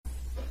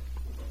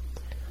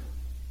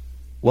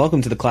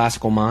Welcome to The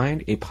Classical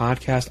Mind, a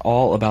podcast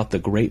all about the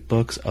great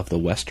books of the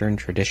Western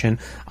tradition.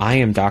 I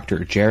am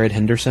Dr. Jared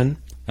Henderson.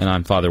 And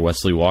I'm Father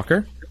Wesley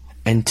Walker.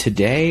 And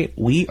today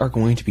we are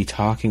going to be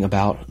talking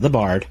about the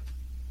Bard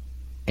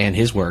and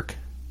his work,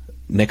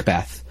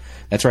 Macbeth.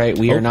 That's right,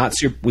 we are not...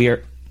 You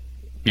have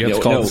to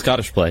call it the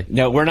Scottish play.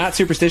 No, we're not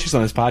superstitious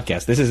on this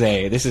podcast. This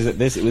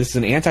is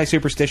an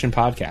anti-superstition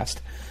podcast,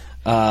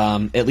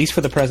 at least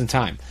for the present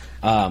time.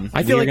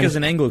 I feel like as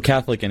an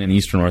Anglo-Catholic and an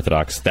Eastern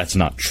Orthodox, that's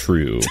not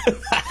true.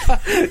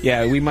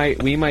 Yeah, we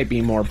might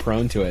be more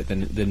prone to it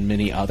than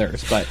many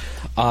others. But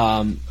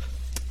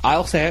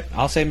I'll say it.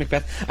 I'll say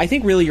Macbeth. I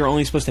think really you're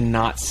only supposed to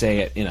not say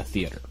it in a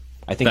theater.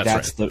 I think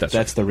that's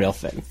the real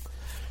thing,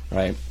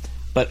 right?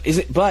 But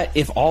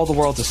if all the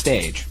world's a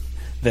stage,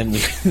 then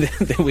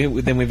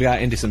we've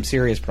got into some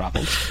serious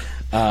problems.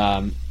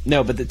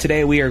 No, but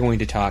today we are going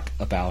to talk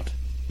about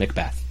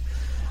Macbeth,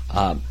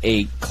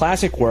 a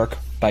classic work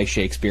by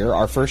Shakespeare,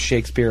 our first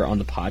Shakespeare on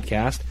the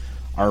podcast,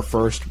 our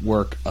first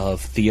work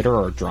of theater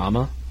or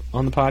drama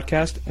on the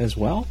podcast as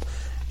well,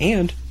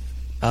 and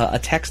a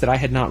text that I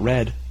had not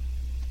read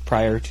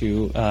prior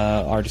to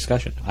our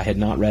discussion. I had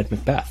not read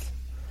Macbeth.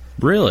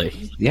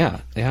 Really? Yeah,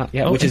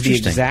 which is the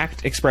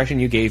exact expression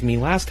you gave me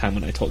last time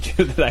when I told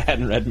you that I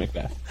hadn't read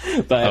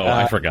Macbeth. But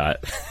I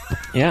forgot.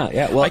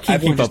 Yeah. Well, I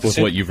can't keep up with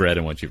what you've read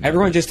and what you've.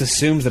 Everyone just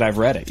assumes that I've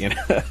read it. You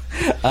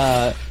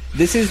know.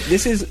 This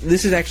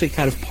is actually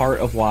kind of part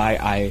of why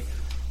I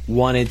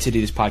wanted to do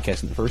this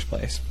podcast in the first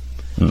place,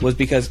 was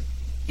because,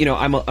 you know,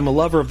 I'm a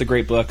lover of the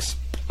great books.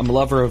 I'm a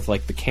lover of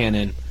like the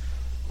canon.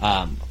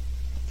 I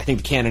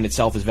think the canon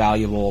itself is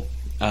valuable,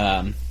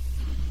 but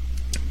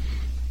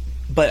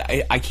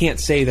I can't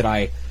say that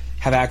I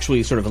have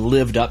actually sort of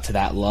lived up to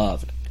that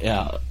love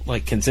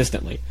like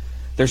consistently.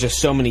 There's just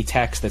so many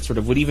texts that sort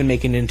of would even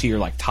make it into your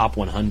like top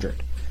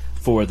 100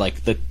 for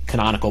like the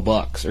canonical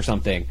books or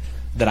something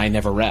that I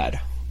never read.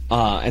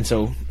 And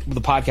so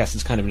the podcast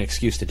is kind of an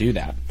excuse to do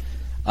that.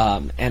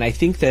 And I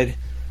think that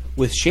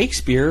with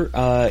Shakespeare,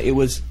 it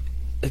was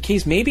the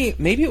case. Maybe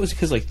it was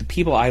because like the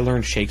people I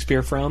learned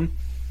Shakespeare from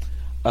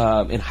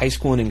in high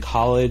school and in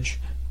college,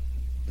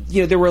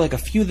 you know, there were like a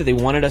few that they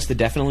wanted us to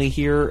definitely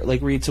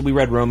read. So we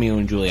read Romeo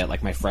and Juliet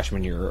like my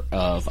freshman year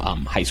of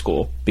high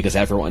school because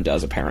everyone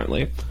does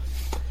apparently.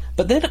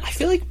 But then I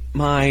feel like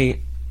my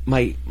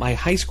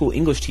high school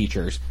English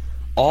teachers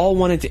all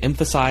wanted to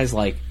emphasize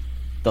like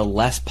the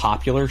less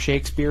popular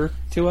Shakespeare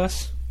to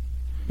us.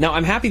 Now,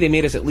 I'm happy they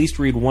made us at least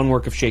read one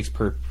work of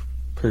Shakespeare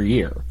per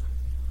year.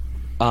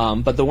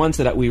 But the ones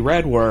that we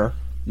read were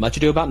Much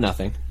Ado About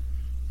Nothing,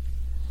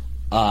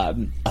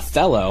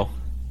 Othello,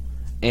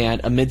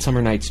 and A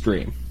Midsummer Night's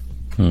Dream,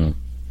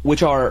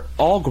 which are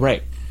all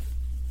great.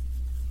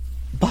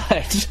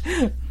 But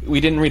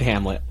we didn't read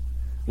Hamlet.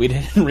 We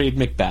didn't read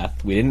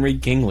Macbeth. We didn't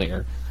read King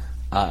Lear.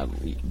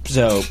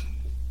 So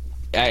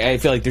I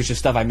feel like there's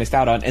just stuff I missed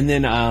out on. And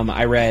then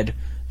I read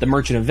The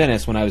Merchant of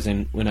Venice when I was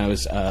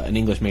an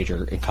English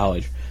major in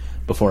college,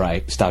 before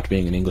I stopped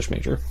being an English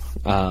major,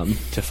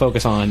 to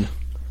focus on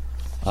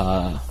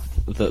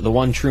the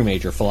one true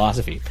major,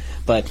 philosophy.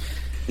 But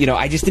you know,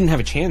 I just didn't have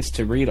a chance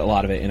to read a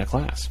lot of it in a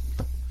class.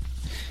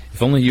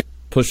 If only you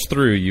pushed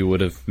through, you would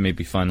have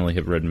maybe finally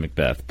have read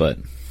Macbeth. But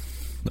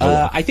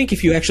I think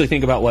if you actually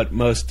think about what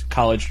most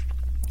college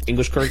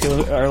English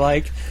curricula are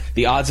like,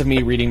 the odds of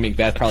me reading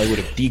Macbeth probably would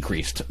have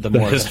decreased the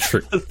more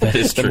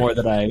the more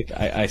that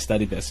I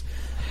studied this.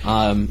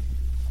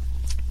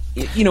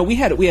 You know, we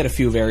had a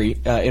few very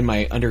in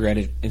my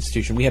undergraduate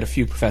institution. We had a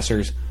few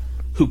professors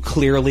who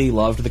clearly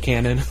loved the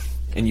canon,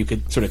 and you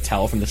could sort of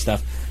tell from the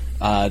stuff.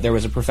 There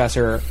was a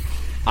professor.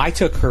 I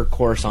took her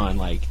course on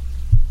like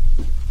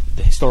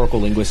the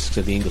historical linguistics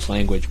of the English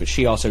language, but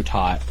she also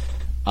taught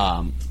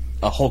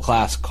a whole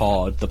class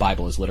called "The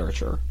Bible as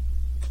Literature,"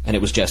 and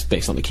it was just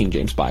based on the King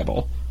James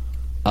Bible.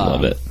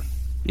 Love it.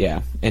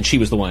 Yeah, and she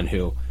was the one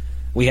who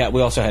we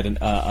also had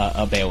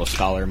a Beowulf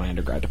scholar in my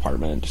undergrad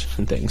department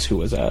and things who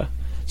was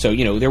so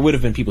you know there would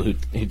have been people who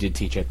did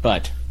teach it,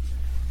 but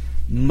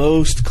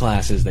most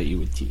classes that you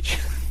would teach.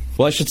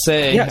 Well, I should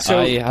say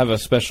I have a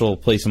special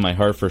place in my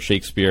heart for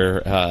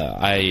Shakespeare.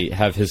 I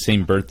have his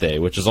same birthday,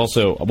 which is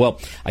also, well,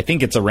 I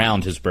think it's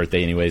around his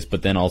birthday anyways,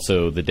 but then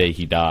also the day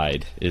he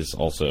died is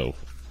also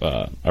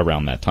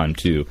around that time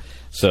too.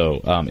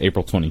 So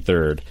April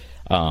 23rd.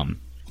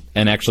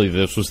 And actually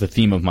this was the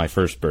theme of my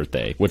first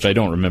birthday, which I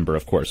don't remember,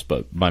 of course,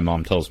 but my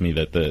mom tells me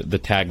that the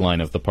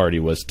tagline of the party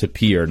was "To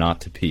pee or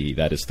not to pee,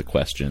 that is the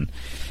question."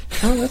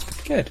 Oh, that's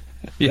pretty good.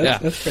 Yeah,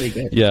 that's pretty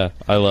good. Yeah,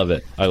 I love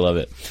it.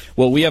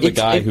 Well, we have a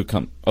guy who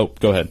come. Oh,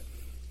 go ahead.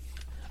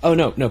 Oh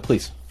no,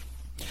 please.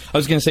 I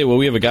was going to say, well,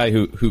 we have a guy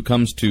who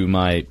comes to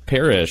my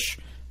parish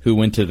who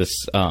went to this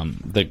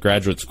the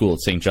graduate school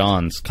at St.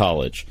 John's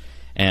College,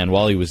 and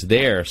while he was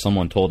there,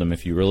 someone told him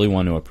if you really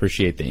want to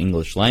appreciate the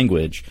English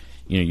language,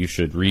 you know, you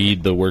should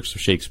read the works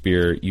of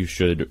Shakespeare, you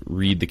should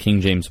read the King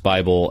James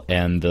Bible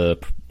and the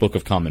Book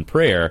of Common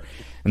Prayer.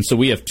 And so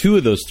we have two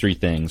of those three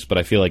things, but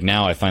I feel like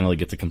now I finally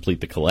get to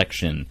complete the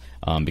collection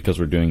because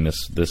we're doing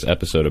this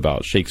episode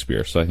about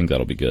Shakespeare, so I think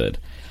that'll be good.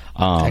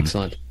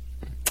 Excellent.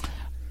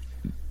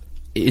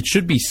 it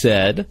should be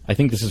said, I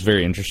think this is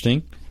very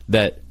interesting,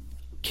 that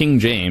King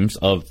James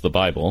of the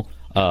Bible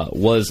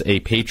was a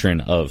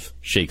patron of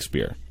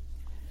Shakespeare.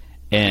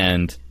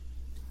 And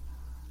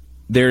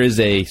there is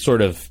a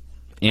sort of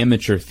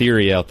amateur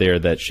theory out there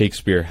that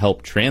Shakespeare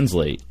helped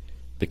translate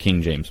the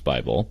King James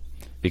Bible,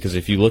 because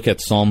if you look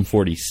at Psalm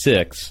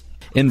 46,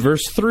 in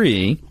verse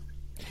 3,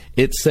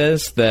 it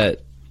says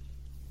that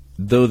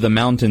though the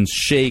mountains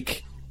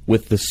shake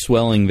with the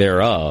swelling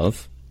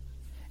thereof,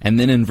 and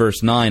then in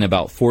verse 9,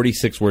 about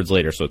 46 words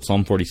later, so it's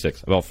Psalm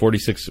 46, about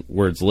 46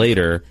 words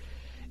later,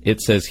 it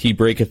says, he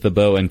breaketh the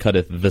bow and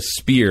cutteth the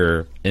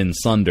spear in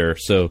sunder.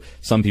 So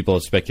some people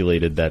have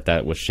speculated that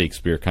that was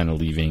Shakespeare kind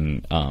of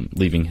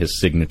leaving his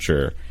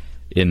signature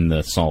in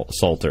the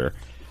Psalter.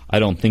 I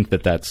don't think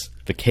that that's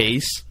the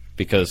case,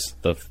 because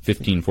the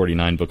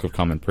 1549 Book of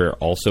Common Prayer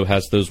also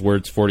has those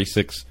words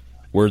 46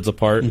 words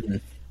apart.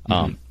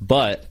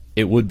 But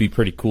it would be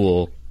pretty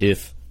cool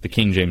if the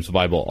King James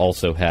Bible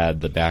also had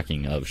the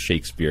backing of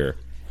Shakespeare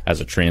as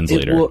a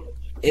translator.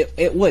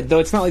 It would, though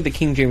it's not like the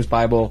King James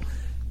Bible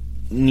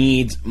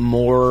needs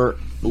more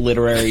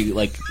literary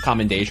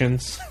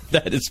commendations.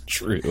 That is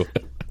true.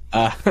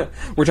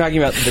 We're talking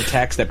about the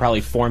text that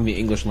probably formed the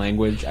English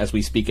language as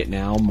we speak it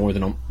now more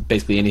than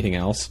basically anything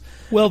else.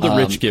 Well, the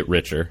rich get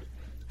richer.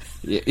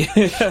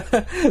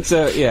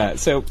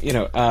 So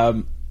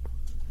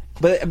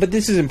but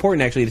this is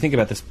important actually to think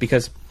about this,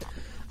 because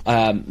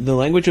the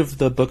language of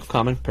the Book of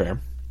Common Prayer,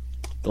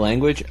 the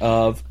language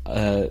of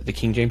the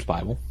King James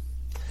Bible,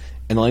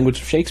 and the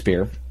language of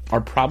Shakespeare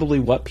are probably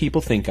what people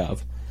think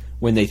of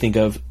when they think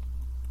of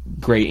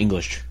great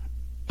English,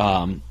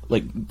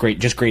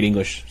 great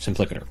English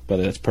simpliciter,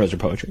 whether that's prose or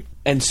poetry.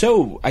 And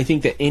so I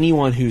think that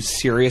anyone who's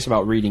serious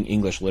about reading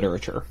English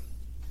literature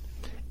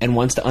and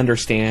wants to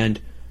understand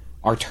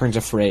our turns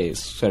of phrase,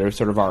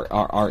 sort of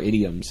our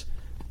idioms,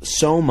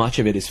 so much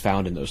of it is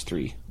found in those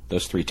three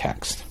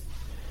texts.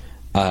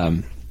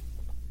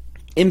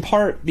 In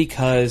part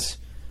because,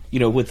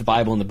 with the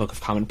Bible and the Book of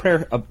Common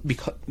Prayer,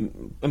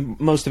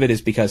 most of it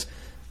is because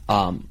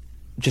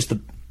just the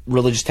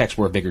religious texts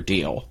were a bigger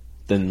deal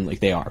than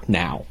they are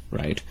now,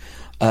 right?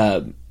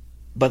 But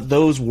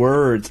those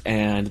words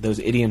and those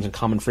idioms and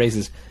common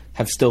phrases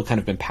have still kind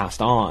of been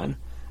passed on,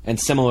 and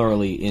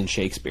similarly in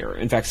Shakespeare.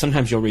 In fact,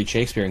 sometimes you'll read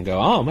Shakespeare and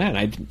go, "Oh man,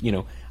 I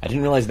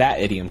didn't realize that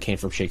idiom came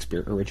from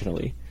Shakespeare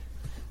originally."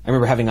 I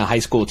remember having a high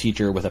school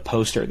teacher with a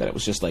poster that it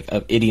was just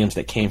of idioms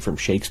that came from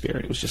Shakespeare.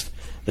 It was just,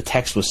 the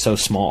text was so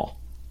small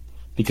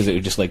because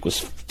it just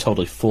was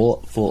totally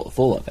full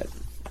of it.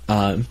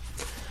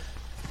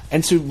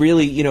 And so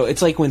really,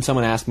 it's like when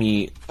someone asked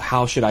me,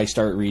 how should I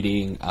start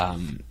reading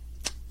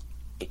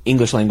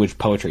English language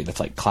poetry that's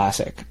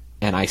classic?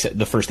 And I said,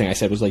 the first thing I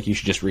said was you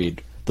should just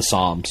read the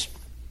Psalms,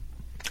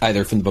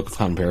 either from the Book of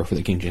Common Prayer or from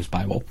the King James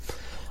Bible.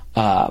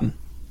 And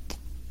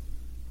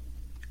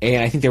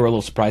I think they were a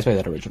little surprised by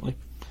that originally.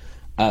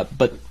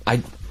 But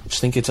I just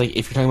think it's if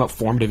you're talking about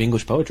formative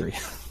English poetry,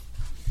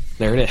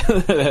 there it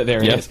is.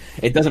 There it is.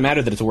 It doesn't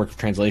matter that it's a work of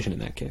translation in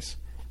that case.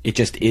 It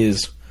just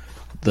is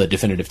the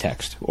definitive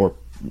text, or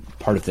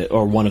part of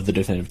or one of the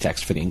definitive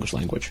texts for the English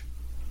language.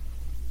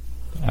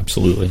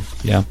 Absolutely,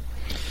 yeah.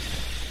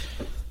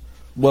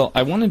 Well,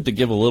 I wanted to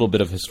give a little bit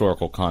of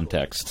historical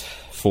context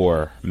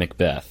for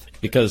Macbeth,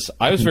 because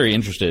I was very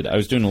interested. I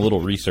was doing a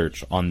little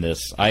research on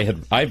this.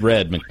 I've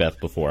read Macbeth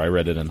before. I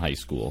read it in high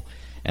school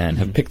and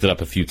have picked it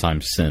up a few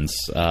times since.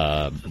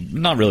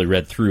 Not really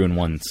read through in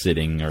one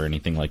sitting or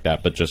anything like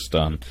that, but just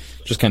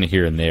kind of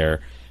here and there.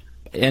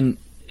 And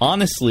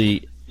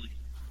honestly,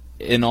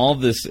 in all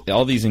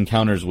these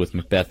encounters with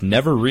Macbeth,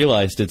 never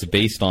realized it's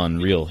based on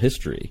real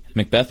history.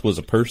 Macbeth was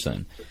a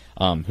person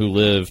who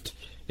lived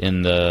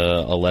in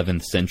the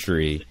 11th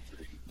century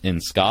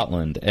in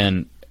Scotland,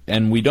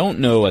 and we don't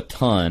know a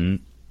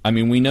ton. I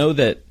mean, we know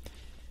that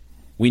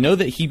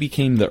he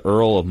became the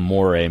Earl of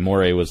Moray.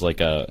 Moray was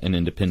an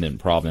independent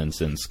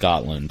province in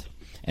Scotland,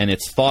 and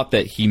it's thought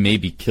that he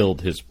maybe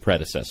killed his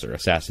predecessor,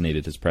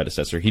 assassinated his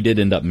predecessor. He did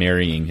end up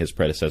marrying his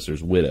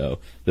predecessor's widow,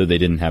 though they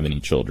didn't have any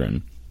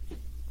children.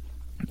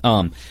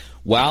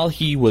 While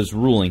he was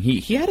ruling,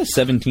 he had a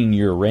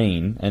 17-year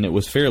reign, and it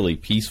was fairly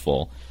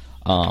peaceful.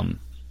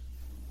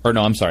 Or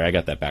no, I'm sorry, I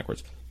got that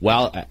backwards.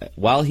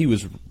 While he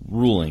was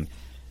ruling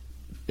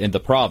in the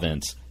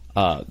province,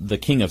 the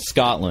King of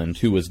Scotland,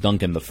 who was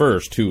Duncan I,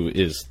 who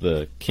is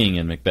the king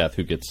in Macbeth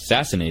who gets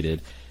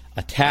assassinated,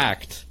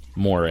 attacked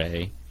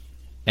Moray,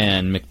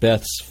 and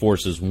Macbeth's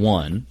forces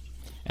won.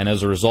 And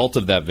as a result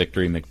of that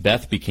victory,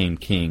 Macbeth became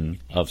King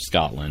of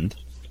Scotland,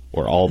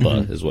 or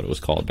Alba is what it was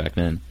called back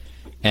then.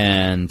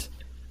 And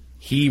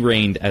he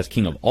reigned as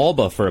King of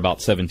Alba for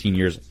about 17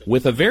 years,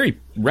 with a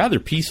rather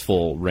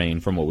peaceful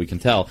reign from what we can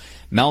tell.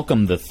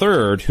 Malcolm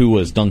III, who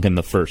was Duncan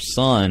I's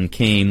son,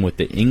 came with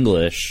the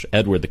English.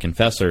 Edward the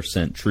Confessor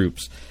sent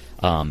troops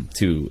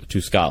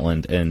to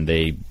Scotland, and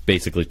they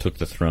basically took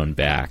the throne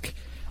back.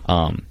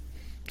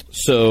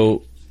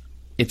 So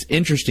it's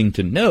interesting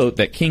to note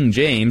that King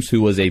James,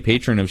 who was a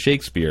patron of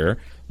Shakespeare,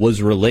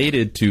 was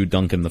related to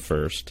Duncan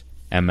I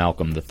and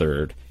Malcolm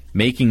III,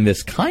 making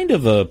this kind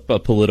of a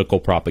political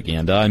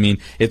propaganda. I mean,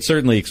 it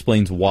certainly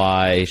explains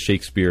why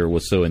Shakespeare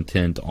was so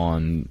intent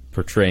on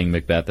portraying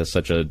Macbeth as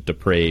such a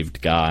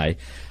depraved guy,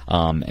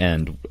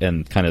 and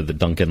kind of the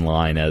Duncan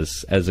line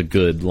as a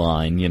good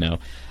line, you know.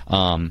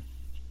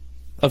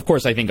 Of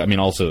course, I mean,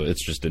 also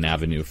it's just an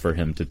avenue for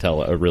him to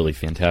tell a really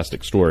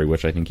fantastic story,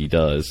 which I think he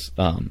does.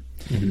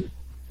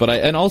 But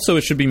and also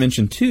it should be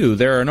mentioned too,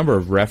 there are a number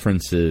of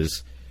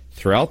references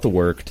throughout the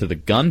work to the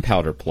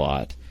Gunpowder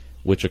Plot,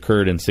 which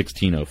occurred in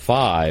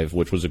 1605,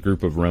 which was a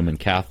group of Roman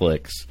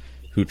Catholics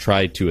who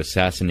tried to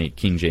assassinate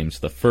King James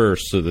I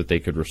so that they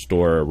could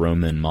restore a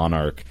Roman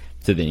monarch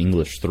to the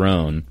English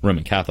throne,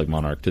 Roman Catholic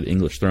monarch to the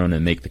English throne,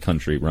 and make the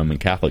country Roman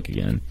Catholic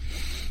again.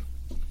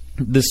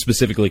 This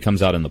specifically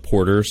comes out in the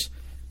Porter's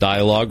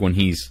dialogue when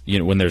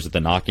when there's the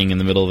knocking in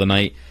the middle of the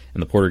night,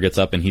 and the porter gets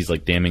up and he's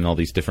like damning all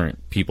these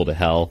different people to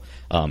hell,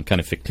 kind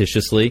of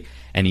fictitiously,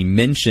 and he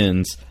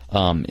mentions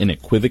an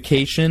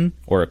equivocation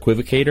or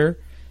equivocator.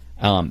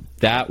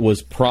 That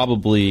was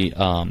probably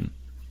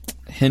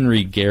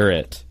Henry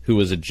Garrett, who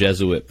was a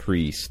Jesuit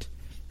priest,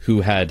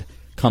 who had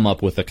come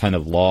up with a kind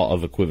of law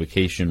of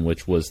equivocation,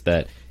 which was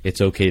that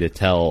it's okay to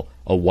tell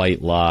a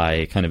white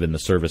lie kind of in the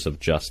service of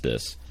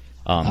justice.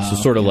 So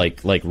sort of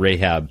like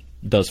Rahab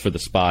does for the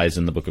spies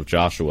in the book of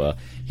Joshua.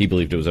 He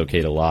believed it was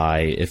okay to lie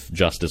if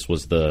justice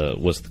was the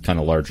kind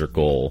of larger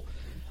goal.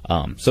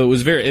 So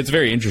it's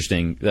very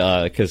interesting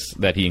because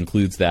that he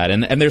includes that,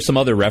 and there's some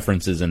other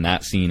references in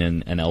that scene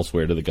and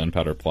elsewhere to the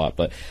Gunpowder Plot.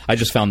 But I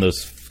just found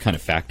those kind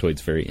of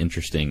factoids very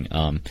interesting.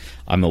 I'm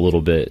a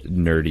little bit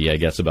nerdy, I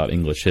guess, about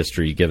English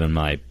history given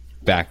my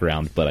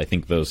background, but I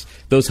think those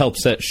help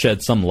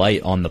shed some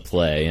light on the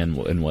play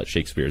and what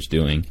Shakespeare's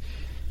doing.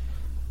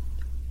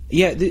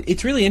 Yeah,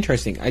 it's really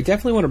interesting. I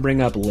definitely want to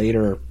bring up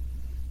later.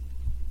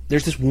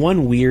 There's this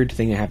one weird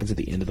thing that happens at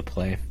the end of the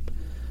play,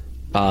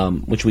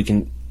 which we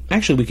could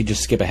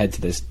just skip ahead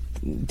to this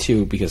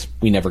too, because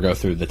we never go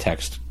through the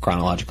text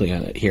chronologically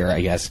on it here,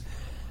 I guess.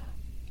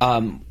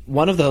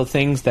 One of the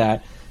things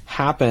that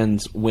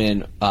happens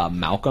when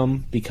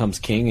Malcolm becomes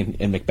king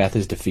and Macbeth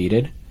is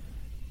defeated,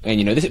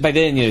 and by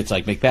then it's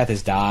like Macbeth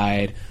has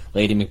died,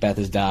 Lady Macbeth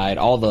has died,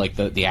 all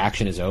the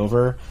action is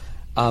over.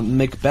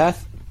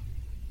 Macbeth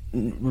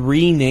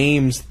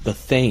renames the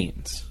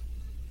Thanes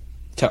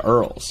to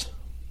earls.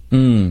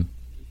 And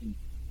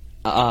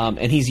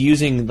he's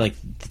using the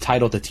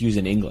title that's used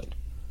in England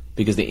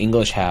because the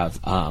English have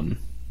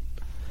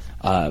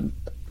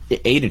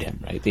aided him,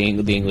 right? The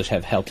English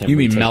have helped him. You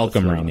mean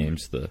Malcolm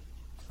renames the?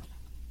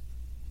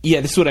 Yeah,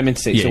 this is what I meant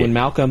to say. Yeah, so when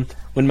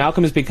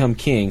Malcolm has become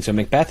king, so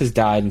Macbeth has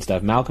died and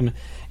stuff. Malcolm,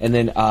 and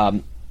then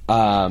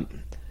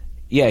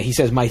he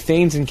says, "My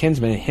thanes and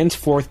kinsmen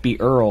henceforth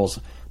be earls,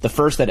 the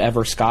first that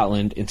ever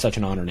Scotland in such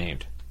an honor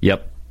named."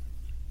 Yep.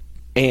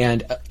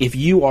 And if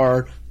you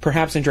are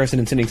perhaps interested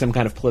in sending some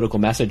kind of political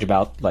message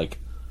about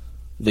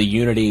the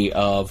unity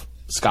of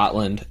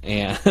Scotland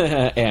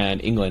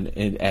and England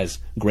as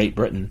Great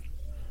Britain,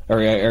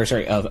 or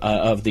sorry,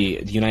 of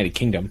the United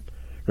Kingdom,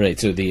 right?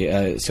 So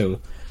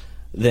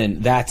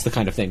then that's the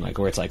kind of thing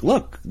where it's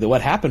look,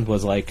 what happened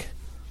was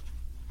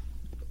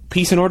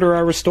peace and order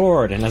are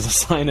restored, and as a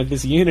sign of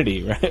this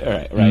unity,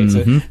 right?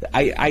 Mm-hmm. So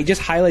I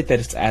just highlight that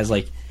it's as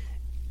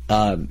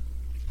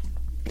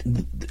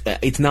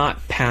it's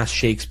not past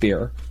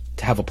Shakespeare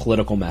to have a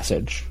political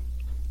message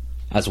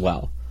as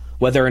well,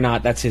 whether or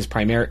not that's his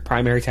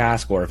primary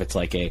task, or if it's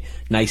a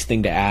nice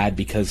thing to add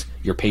because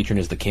your patron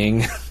is the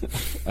king,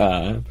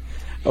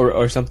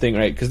 or something,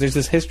 right? Because there's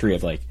this history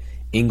of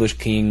English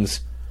kings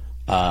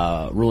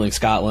ruling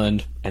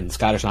Scotland and the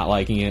Scottish not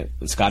liking it,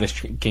 the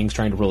Scottish kings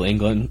trying to rule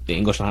England, the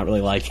English not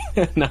really liking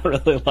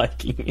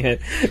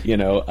it,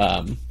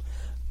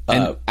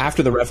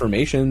 after the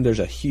Reformation, there's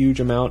a huge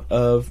amount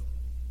of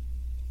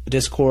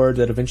discord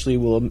that eventually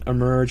will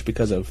emerge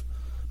because of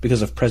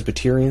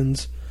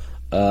Presbyterians.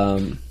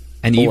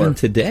 Even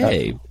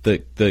today,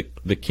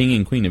 the King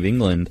and Queen of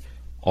England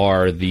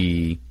are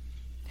the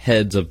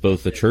heads of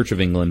both the Church of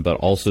England but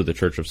also the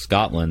Church of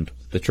Scotland.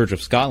 The Church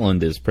of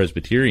Scotland is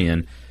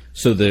Presbyterian,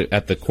 so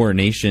at the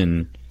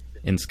coronation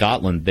in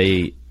Scotland,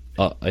 they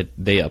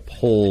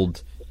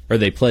uphold, or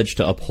they pledge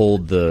to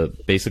uphold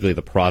basically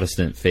the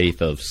Protestant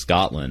faith of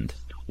Scotland,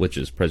 which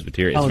is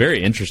Presbyterian. It's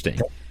very interesting.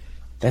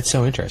 That's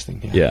so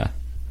interesting. Yeah.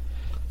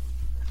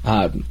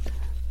 So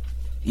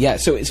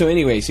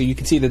anyway, so you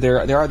can see that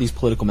there are these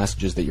political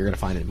messages that you're going to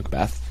find in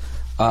Macbeth.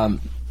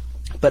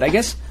 But I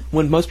guess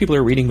when most people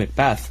are reading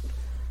Macbeth,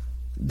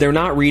 they're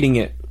not reading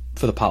it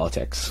for the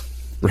politics,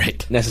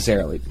 right?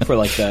 Necessarily for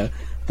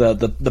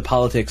the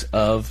politics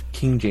of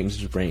King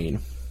James's reign,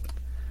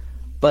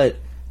 but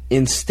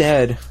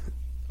instead,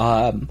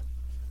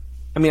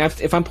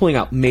 if I'm pulling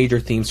out major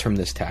themes from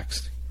this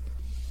text,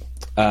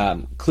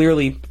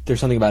 clearly there's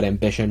something about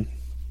ambition,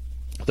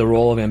 the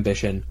role of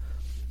ambition.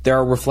 There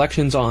are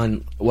reflections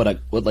on what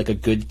a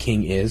good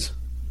king is,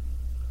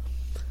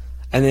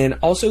 and then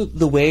also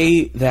the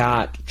way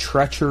that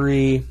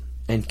treachery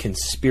and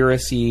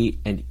conspiracy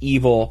and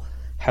evil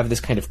have this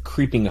kind of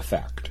creeping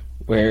effect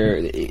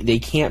where they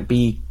can't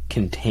be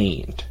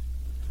contained.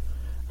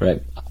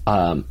 right?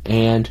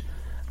 And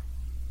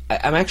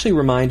I'm actually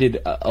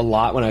reminded a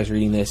lot when I was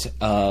reading this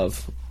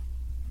of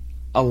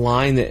a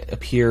line that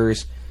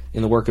appears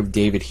in the work of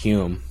David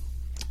Hume,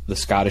 the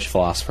Scottish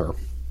philosopher,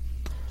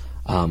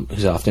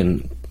 who's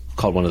often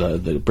called one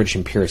of the British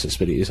empiricists,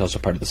 but he's also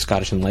part of the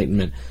Scottish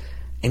Enlightenment.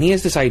 And he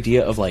has this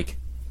idea of like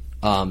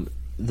the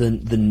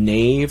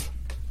knave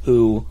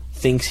who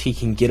thinks he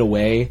can get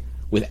away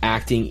with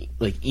acting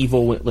like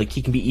evil, like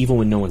he can be evil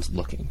when no one's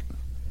looking,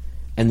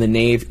 and the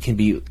knave can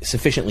be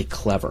sufficiently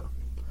clever.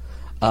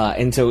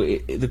 And so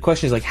the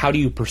question is like, how do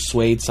you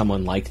persuade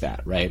someone like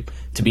that, right,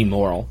 to be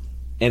moral?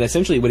 And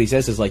essentially, what he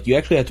says is like, you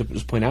actually have to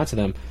just point out to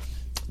them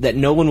that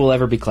no one will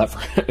ever be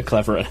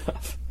clever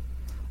enough.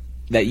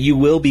 That you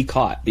will be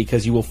caught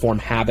because you will form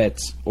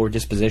habits or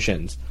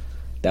dispositions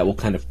that will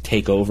kind of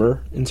take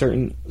over in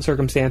certain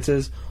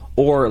circumstances,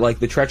 or like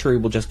the treachery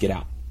will just get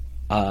out.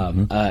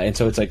 And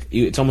so it's like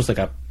it's almost like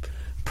a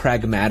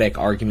pragmatic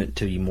argument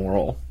to be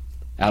moral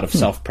out of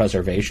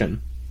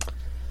self-preservation.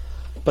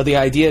 But the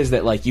idea is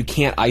that like you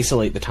can't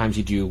isolate the times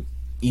you do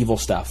evil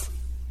stuff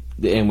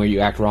and where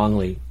you act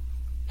wrongly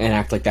and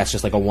act like that's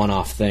just like a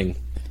one-off thing,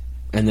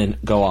 and then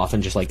go off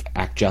and just like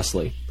act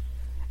justly.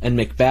 And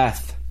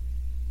Macbeth,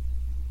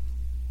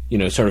 you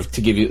know, sort of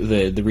to give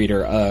you the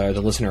reader,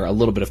 the listener, a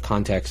little bit of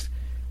context,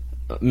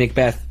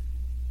 Macbeth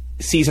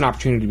sees an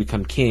opportunity to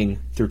become king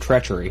through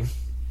treachery.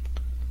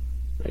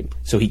 Right?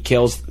 So he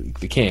kills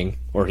the king,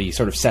 or he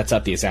sort of sets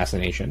up the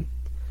assassination.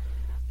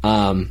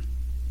 And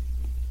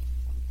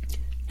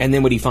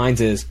then what he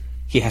finds is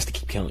he has to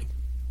keep killing.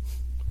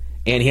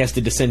 And he has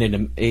to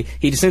descend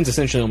he descends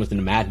essentially almost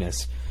into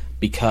madness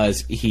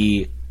because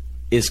he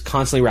is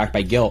constantly racked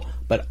by guilt,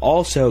 but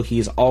also he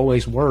is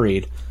always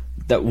worried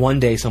that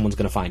one day someone's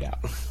going to find out.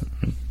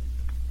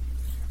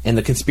 And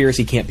the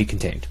conspiracy can't be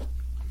contained.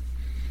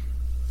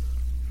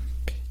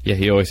 Yeah,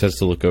 he always has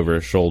to look over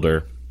his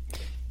shoulder.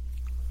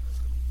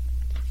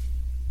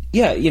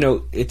 Yeah, you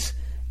know, it's...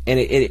 And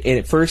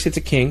at first it's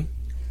a king,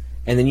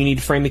 and then you need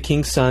to frame the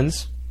king's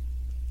sons,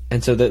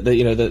 and so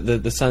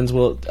the sons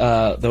will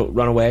they'll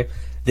run away.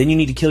 Then you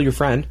need to kill your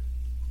friend,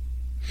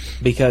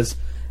 because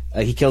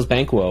he kills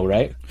Banquo,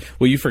 right?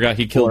 Well, you forgot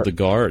he killed the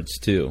guards,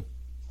 too.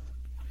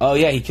 Oh,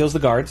 yeah, he kills the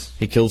guards.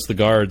 He kills the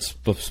guards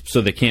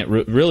so they can't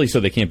so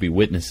they can't be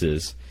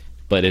witnesses,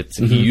 but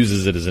he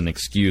uses it as an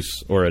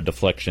excuse or a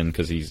deflection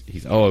because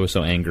he's I was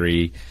so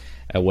angry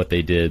at what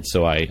they did,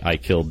 so I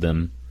killed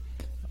them.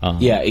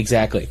 Yeah,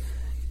 exactly.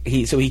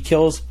 He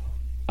kills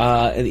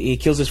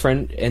his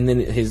friend, and then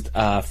his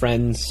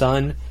friend's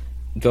son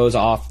goes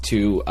off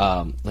to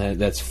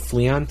that's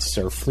Fleance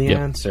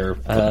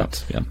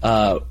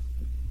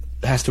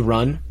has to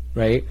run,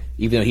 right?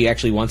 Even though he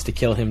actually wants to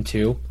kill him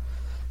too.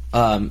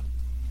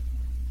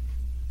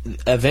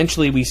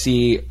 Eventually we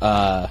see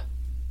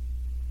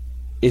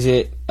is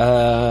it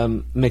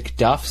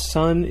Macduff's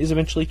son is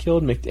eventually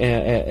killed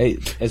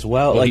as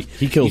well? Like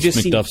he kills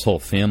Macduff's whole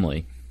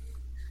family.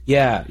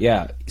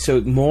 Yeah.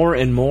 So more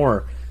and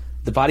more,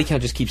 the body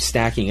count just keeps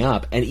stacking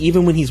up. And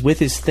even when he's with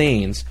his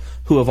thanes,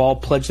 who have all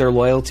pledged their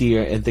loyalty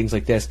and things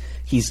like this,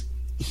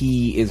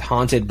 he is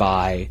haunted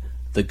by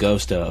the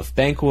ghost of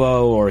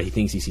Banquo, or he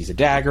thinks he sees a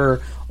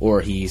dagger,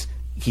 or he's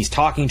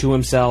talking to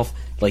himself.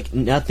 Like,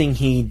 nothing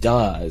he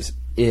does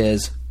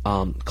is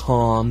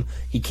calm.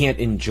 He can't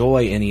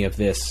enjoy any of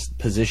this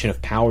position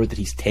of power that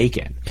he's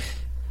taken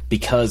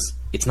because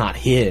it's not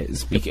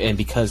his, and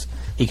because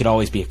he could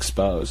always be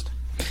exposed.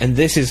 And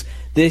this is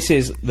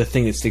the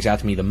thing that sticks out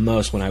to me the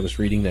most when I was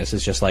reading this.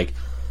 Is just like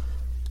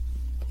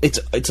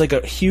it's like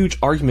a huge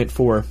argument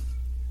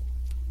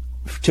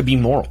to be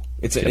moral.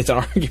 It's an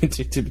argument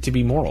to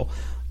be moral.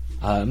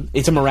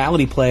 It's a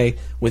morality play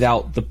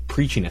without the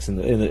preachiness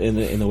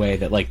in the way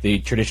that like the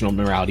traditional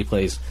morality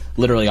plays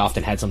literally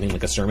often had something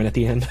like a sermon at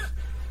the end.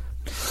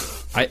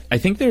 I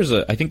think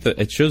that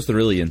it shows the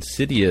really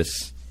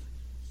insidious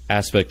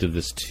aspect of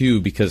this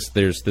too, because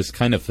there's this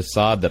kind of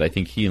facade that I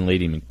think he and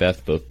Lady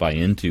Macbeth both buy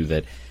into,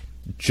 that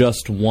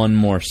just one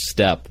more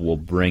step will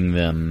bring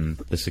them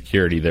the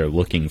security they're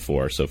looking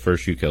for. So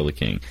first you kill the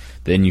king,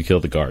 then you kill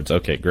the guards.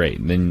 Okay,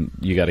 great. Then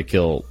you got to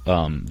kill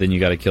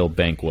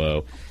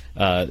Banquo.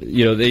 And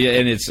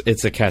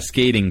it's a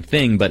cascading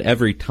thing, but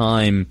every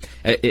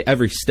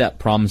step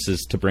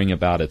promises to bring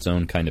about its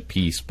own kind of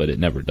peace, but it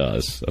never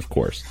does, of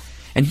course.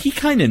 And he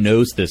kind of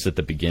knows this at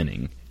the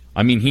beginning.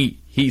 I mean,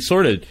 he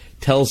sort of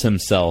tells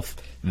himself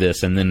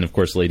this, and then, of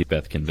course, Lady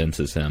Beth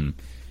convinces him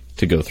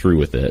to go through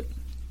with it.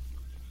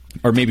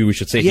 Or maybe we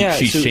should say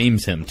she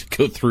shames him to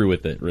go through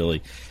with it,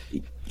 really.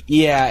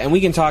 Yeah, and we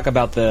can talk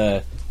about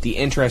the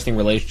interesting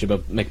relationship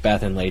of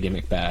Macbeth and Lady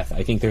Macbeth.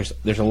 I think there's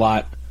a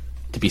lot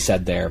to be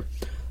said there.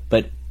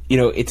 But,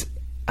 it's...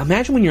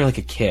 Imagine when you're like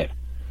a kid.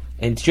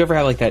 And did you ever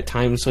have like that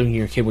time when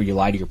you're a kid where you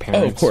lie to your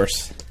parents? Oh, of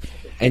course.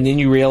 And then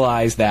you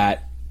realize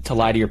that to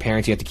lie to your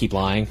parents you have to keep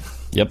lying?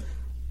 Yep.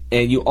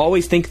 And you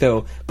always think,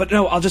 though, but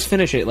no, I'll just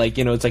finish it. Like,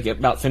 it's like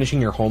about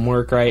finishing your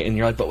homework, right? And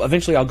you're like, but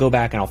eventually I'll go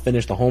back and I'll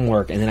finish the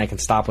homework, and then I can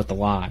stop with the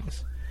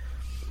lies.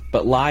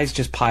 But lies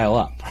just pile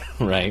up,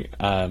 right?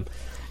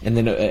 and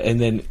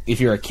then if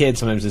you're a kid,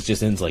 sometimes it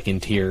just ends like in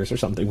tears or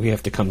something. We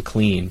have to come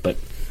clean, but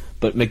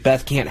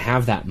Macbeth can't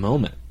have that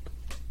moment,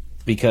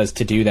 because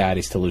to do that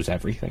is to lose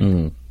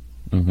everything.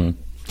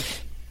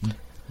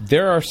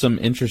 There are some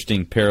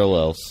interesting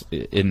parallels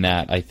in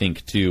that, I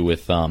think, too,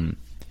 with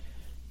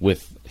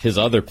his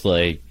other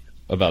play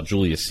about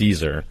Julius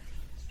Caesar,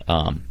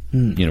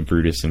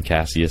 Brutus and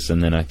Cassius,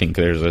 and then I think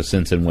there's a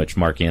sense in which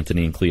Mark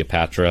Antony and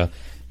Cleopatra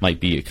might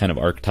be kind of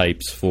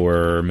archetypes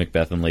for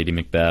Macbeth and Lady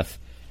Macbeth.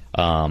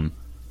 Of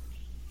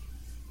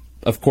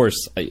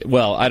course, I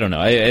don't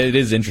know. It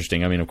is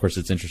interesting. I mean, of course,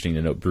 it's interesting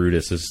to note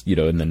Brutus is,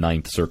 in the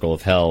ninth circle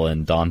of hell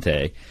and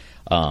Dante.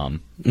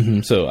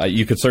 So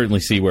you could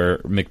certainly see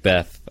where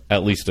Macbeth,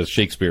 at least as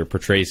Shakespeare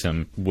portrays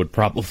him, would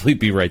probably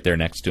be right there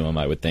next to him,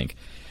 I would think.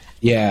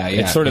 Yeah.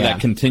 It's sort of that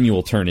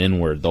continual turn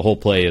inward. The whole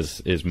play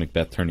is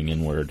Macbeth turning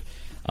inward.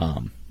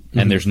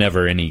 And there's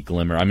never any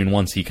glimmer. I mean,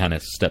 once he kind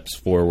of steps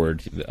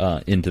forward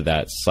into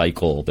that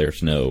cycle,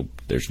 there's no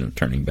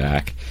turning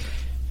back.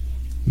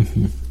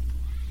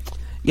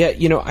 Yeah,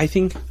 I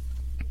think,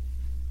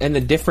 and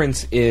the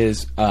difference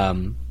is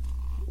the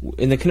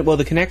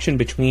connection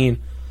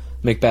between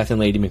Macbeth and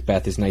Lady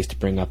Macbeth is nice to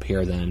bring up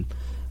here then,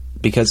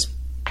 because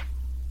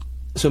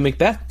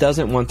Macbeth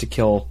doesn't want to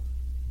kill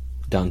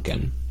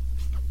Duncan.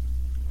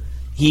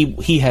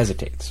 He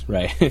hesitates,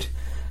 right?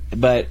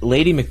 But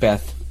Lady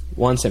Macbeth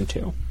wants him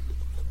to.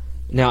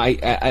 Now,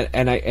 I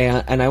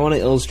want to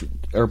illustrate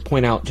or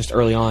point out just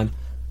early on,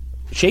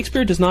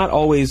 Shakespeare does not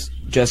always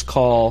just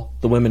call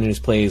the women in his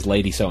plays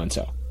Lady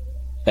So-and-so.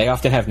 They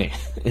often have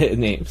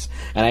names.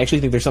 And I actually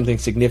think there's something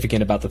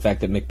significant about the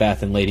fact that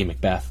Macbeth and Lady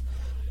Macbeth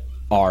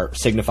are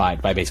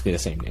signified by basically the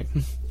same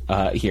name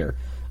here.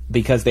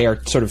 Because they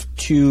are sort of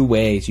two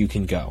ways you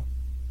can go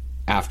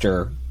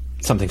after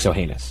something so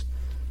heinous.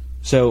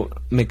 So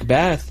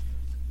Macbeth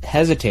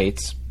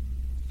hesitates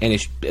and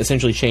is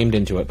essentially shamed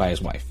into it by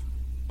his wife.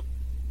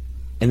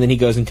 And then he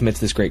goes and commits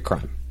this great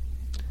crime.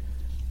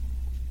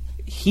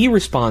 He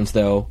responds,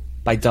 though,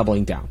 by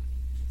doubling down.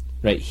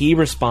 Right? He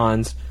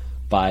responds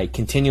by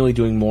continually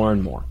doing more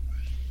and more.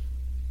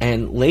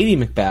 And Lady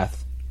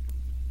Macbeth,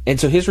 and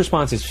so his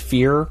response is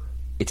fear,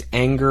 it's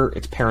anger,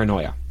 it's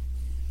paranoia.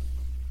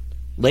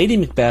 Lady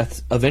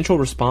Macbeth's eventual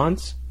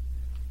response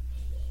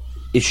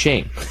is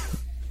shame.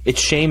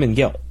 It's shame and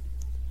guilt,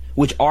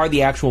 which are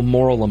the actual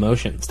moral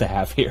emotions to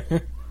have here.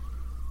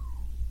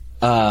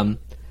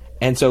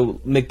 And so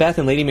Macbeth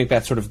and Lady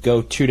Macbeth sort of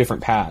go two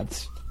different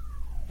paths.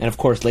 And of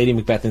course, Lady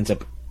Macbeth ends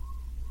up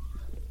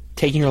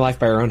taking her life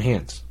by her own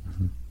hands.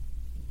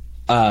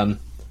 And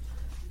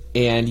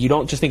you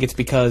don't just think it's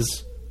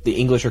because the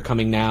English are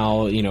coming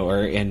now,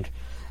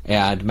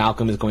 and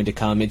Malcolm is going to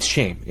come. It's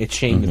shame. It's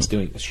shame that's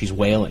doing this. She's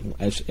wailing,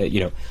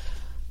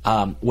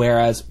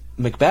 whereas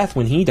Macbeth,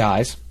 when he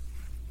dies,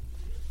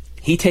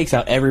 he takes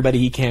out everybody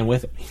he can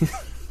with him.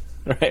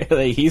 Right?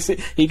 Like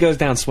he goes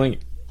down swinging.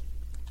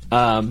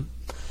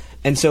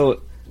 And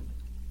so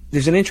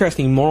there's an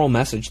interesting moral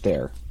message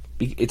there.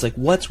 It's like,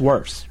 what's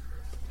worse?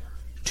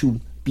 To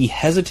be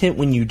hesitant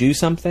when you do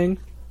something,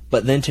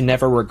 but then to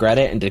never regret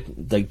it and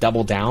to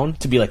double down,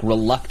 to be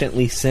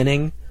reluctantly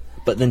sinning,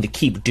 but then to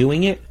keep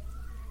doing it,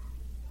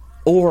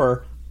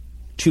 or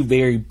to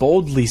very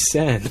boldly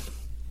sin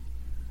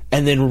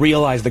and then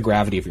realize the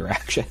gravity of your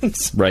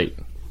actions. Right.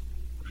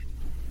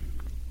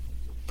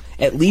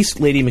 At least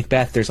Lady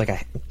Macbeth, there's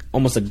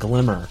almost a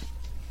glimmer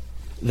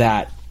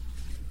that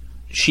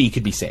she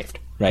could be saved,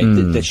 right?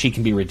 That she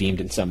can be redeemed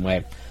in some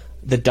way.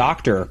 The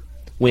doctor,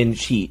 when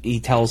he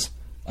tells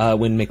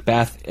when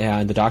Macbeth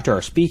and the doctor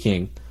are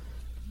speaking,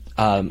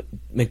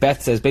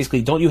 Macbeth says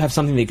basically, don't you have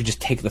something that could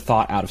just take the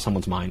thought out of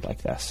someone's mind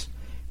like this?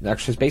 The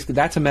doctor says basically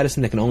that's a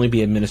medicine that can only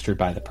be administered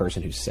by the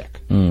person who's sick.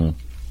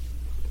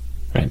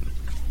 Right.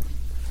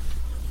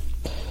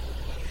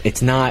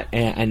 It's not,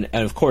 and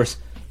of course,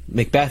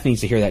 Macbeth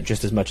needs to hear that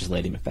just as much as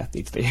Lady Macbeth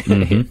needs to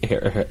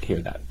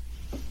hear that.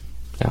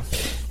 Yeah.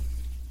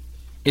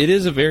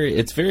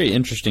 It's very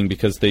interesting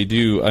because they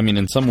do, I mean,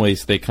 in some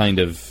ways they kind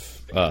of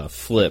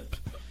flip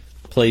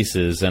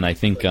places, and I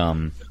think,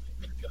 at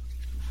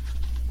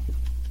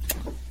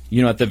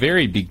the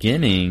very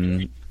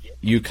beginning,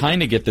 you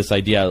kind of get this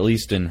idea, at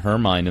least in her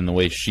mind, in the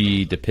way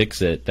she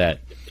depicts it,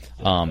 that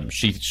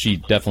she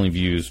definitely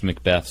views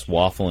Macbeth's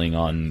waffling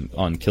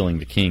on killing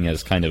the king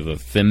as kind of a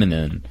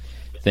feminine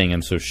thing,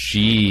 and so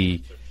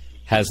she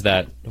has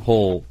that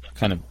whole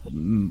kind of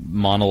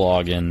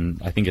monologue in,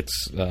 I think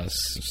it's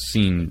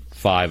scene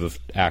 5 of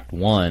Act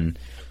 1,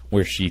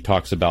 where she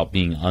talks about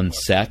being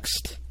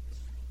unsexed.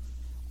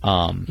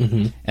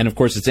 And of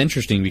course it's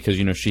interesting because,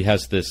 she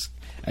has this,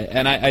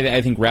 and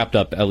I think wrapped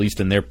up, at least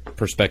in their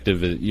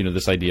perspective,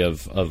 this idea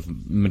of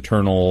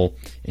maternal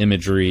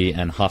imagery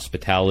and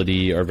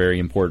hospitality are very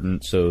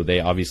important. So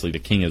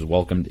the king is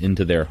welcomed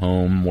into their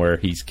home where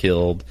he's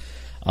killed.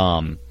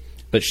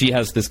 But she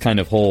has this kind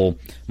of whole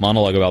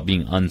monologue about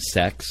being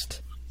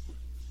unsexed,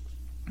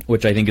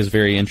 which I think is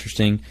very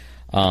interesting.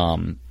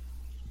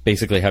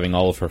 Basically having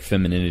all of her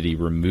femininity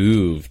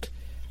removed.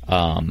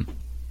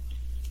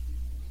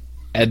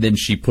 and then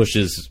she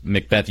pushes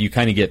Macbeth. You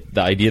kind of get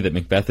the idea that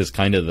Macbeth is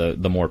kind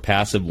of the more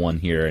passive one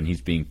here, and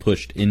he's being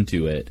pushed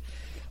into it.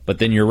 But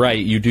then you're right,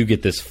 you do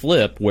get this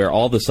flip where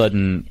all of a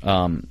sudden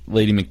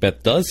Lady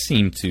Macbeth does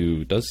seem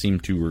to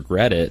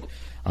regret it,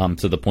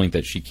 to the point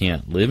that she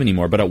can't live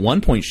anymore. But at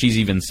one point she's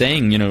even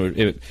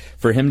saying,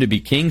 for him to be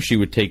king, she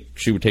would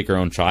take her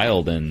own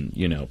child and,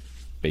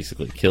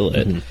 basically kill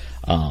it.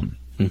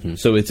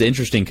 So it's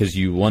interesting because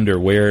you wonder,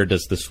 where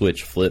does the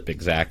switch flip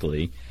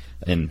exactly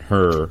in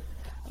her.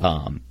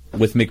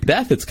 With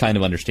Macbeth, it's kind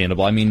of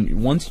understandable. I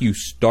mean, once you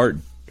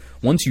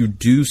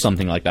do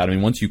something like that,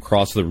 once you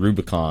cross the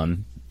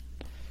Rubicon,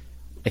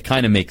 it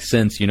kind of makes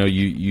sense.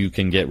 You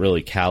can get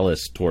really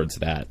callous towards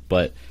that.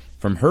 But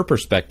from her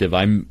perspective,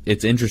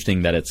 it's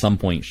interesting that at some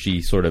point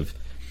she sort of,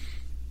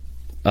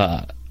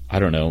 I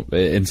don't know,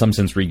 in some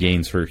sense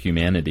regains her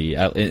humanity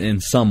in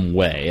some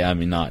way. I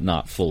mean,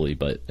 not fully,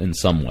 but in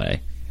some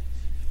way.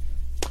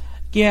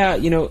 Yeah,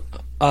 we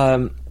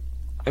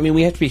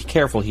have to be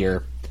careful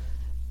here.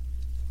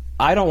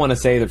 I don't want to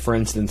say that, for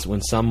instance,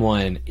 when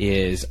someone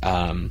is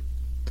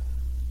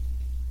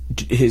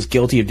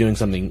guilty of doing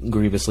something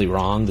grievously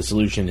wrong, the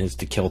solution is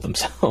to kill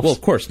themselves. Well,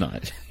 of course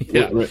not.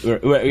 Yeah.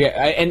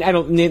 And I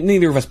don't.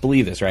 Neither of us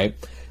believe this, right?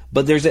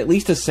 But there's at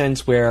least a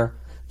sense where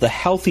the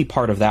healthy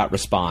part of that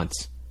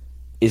response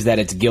is that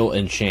it's guilt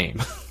and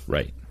shame.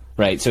 Right.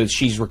 Right. So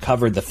she's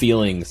recovered the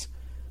feelings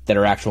that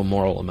are actual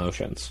moral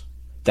emotions,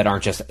 that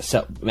aren't just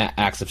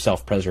acts of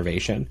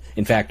self-preservation.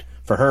 In fact,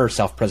 for her,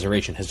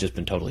 self-preservation has just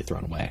been totally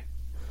thrown away.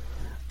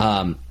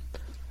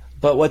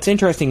 But what's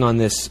interesting on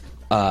this,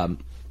 in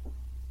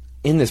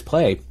this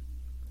play,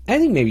 I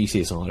think maybe you see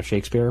this in a lot of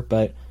Shakespeare,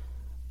 but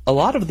a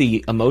lot of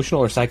the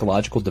emotional or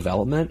psychological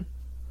development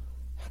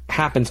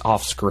happens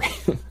off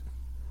screen.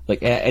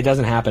 Like, it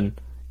doesn't happen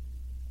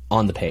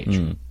on the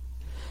page.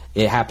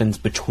 It happens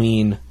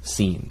between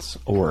scenes,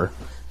 or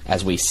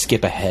as we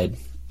skip ahead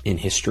in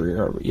history,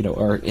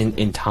 or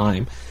in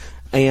time.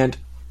 And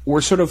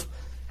we're sort of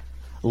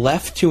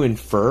left to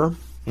infer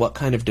what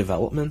kind of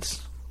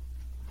developments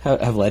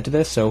have led to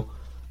this. So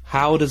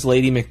how does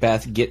Lady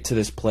Macbeth get to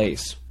this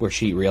place where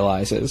she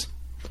realizes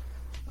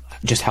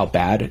just how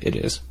bad it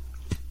is?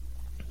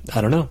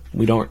 I don't know.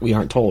 We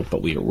aren't told,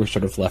 but we're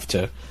sort of left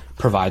to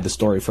provide the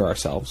story for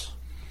ourselves.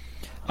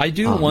 I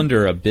do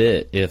wonder a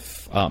bit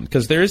if,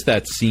 because there is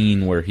that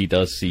scene where he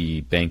does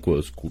see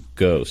Banquo's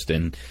ghost,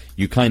 and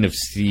you kind of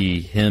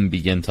see him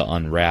begin to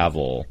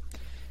unravel,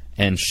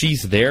 and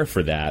she's there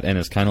for that, and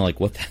it's kind of like,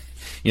 what the...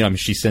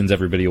 she sends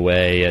everybody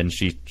away, and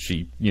she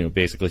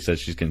basically says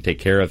she's going to take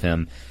care of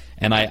him.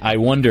 And I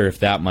wonder if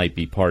that might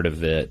be part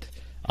of it,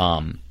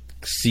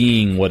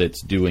 seeing what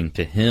it's doing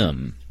to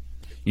him.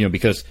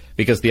 Because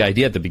the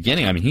idea at the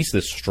beginning, he's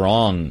this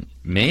strong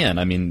man.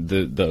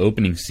 The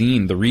opening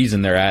scene, the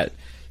reason they're at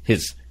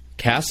his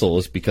castle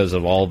is because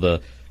of all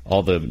the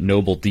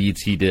noble deeds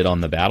he did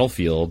on the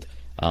battlefield,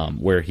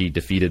 where he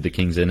defeated the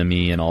king's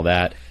enemy and all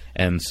that.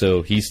 And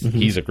so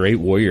he's a great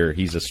warrior.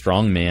 He's a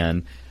strong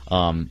man.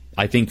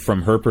 I think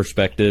from her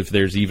perspective,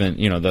 there's even,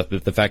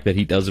 the fact that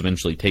he does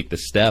eventually take the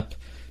step,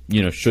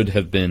 should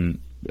have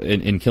been,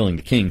 in killing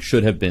the king,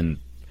 should have been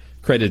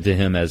credited to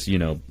him as,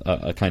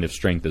 a kind of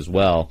strength as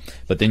well.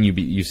 But then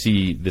you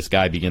see this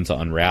guy begin to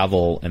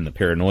unravel, and the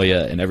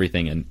paranoia and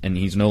everything, and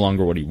he's no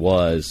longer what he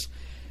was.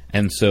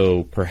 And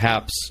so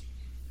perhaps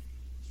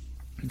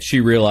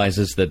she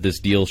realizes that this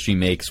deal she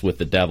makes with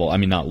the devil,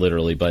 not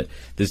literally, but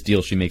this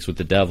deal she makes with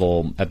the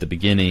devil at the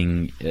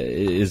beginning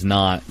is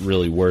not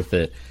really worth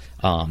it.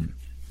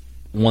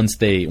 Once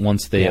they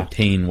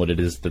obtain what it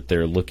is that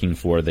they're looking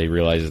for, they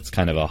realize it's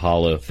kind of a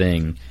hollow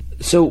thing.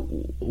 So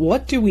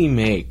what do we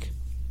make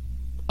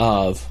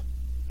of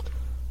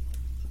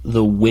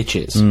the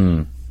witches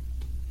in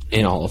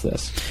all of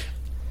this?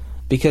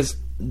 Because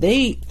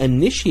they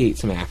initiate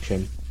some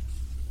action,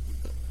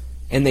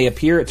 and they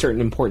appear at certain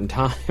important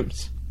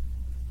times,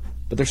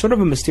 but they're sort of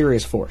a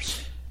mysterious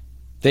force.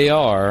 They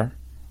are.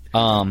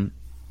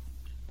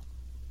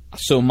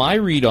 So my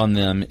read on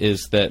them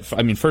is that,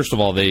 first of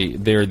all,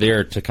 they're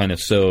there to kind of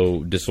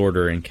sow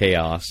disorder and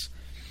chaos.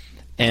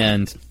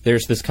 And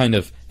there's this kind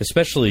of,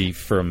 especially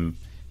from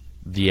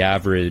the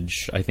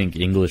average, I think,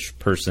 English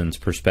person's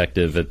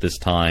perspective at this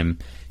time,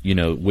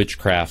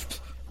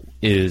 witchcraft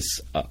is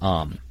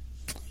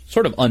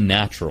sort of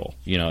unnatural.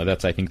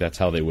 I think that's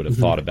how they would have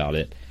thought about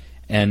it.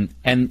 And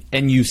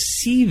you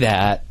see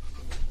that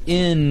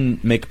in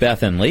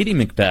Macbeth and Lady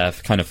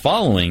Macbeth kind of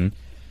following.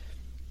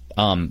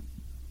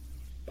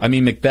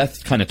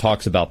 Macbeth kind of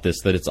talks about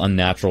this, that it's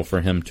unnatural for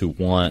him to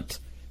want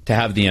to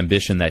have the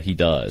ambition that he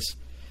does.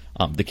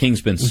 The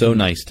king's been so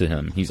nice to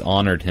him. He's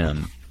honored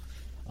him.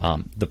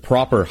 The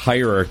proper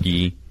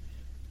hierarchy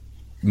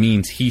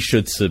means he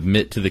should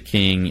submit to the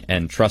king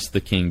and trust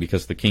the king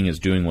because the king is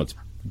doing what's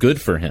good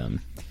for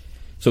him.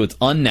 So it's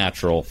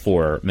unnatural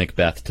for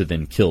Macbeth to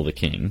then kill the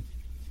king.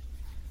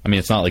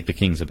 It's not like the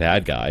king's a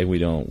bad guy. We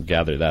don't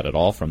gather that at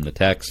all from the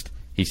text.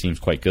 He seems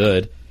quite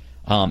good.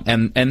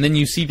 And then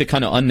you see the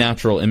kind of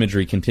unnatural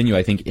imagery continue,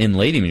 I think, in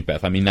Lady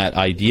Macbeth. That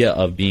idea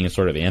of being a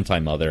sort of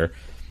anti-mother,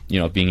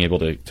 being able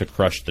to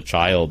crush the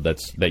child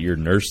that you're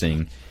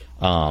nursing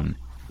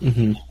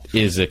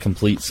is a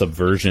complete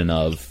subversion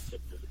of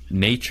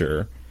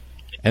nature.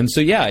 And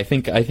so, yeah, I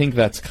think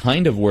that's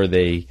kind of where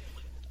they,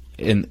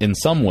 in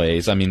some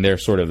ways, I mean, they're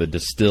sort of a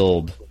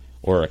distilled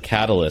or a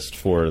catalyst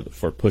for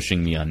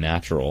pushing the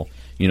unnatural.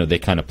 They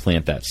kind of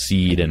plant that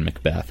seed in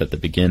Macbeth at the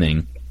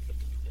beginning.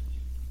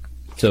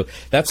 So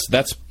that's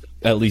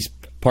at least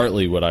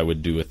partly what I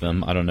would do with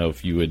them. I don't know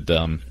if you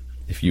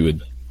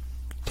would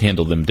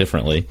handle them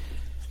differently.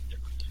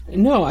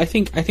 No, I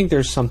think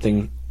there's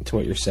something to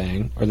what you're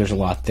saying, or there's a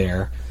lot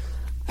there.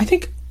 I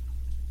think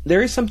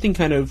there is something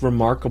kind of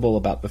remarkable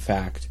about the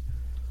fact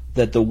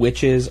that the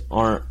witches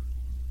aren't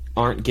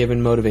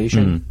given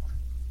motivation.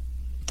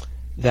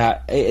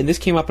 That, and this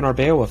came up in our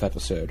Beowulf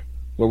episode,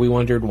 where we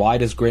wondered, why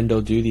does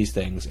Grendel do these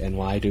things, and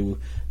why do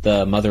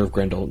the mother of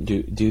Grendel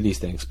do these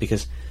things?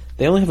 Because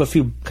they only have a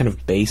few kind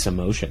of base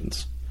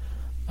emotions.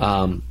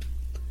 And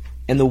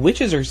the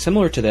witches are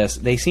similar to this.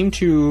 They seem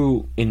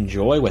to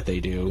enjoy what they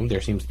do.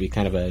 There seems to be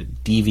kind of a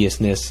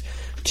deviousness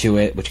to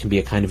it, which can be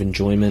a kind of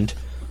enjoyment.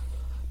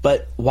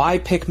 But why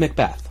pick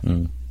Macbeth?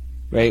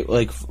 Right?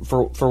 Like,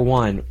 for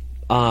one,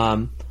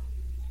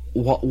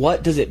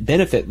 what does it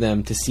benefit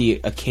them to see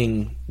a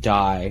king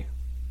die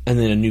and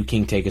then a new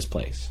king take his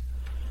place?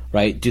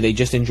 Right? Do they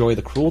just enjoy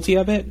the cruelty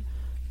of it?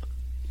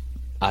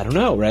 I don't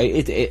know,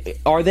 right?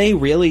 Are they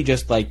really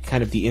just like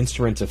kind of the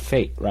instruments of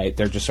fate, right?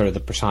 They're just sort of the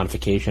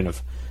personification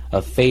of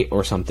fate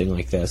or something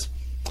like this.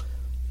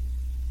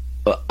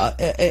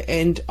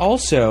 And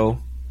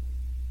also,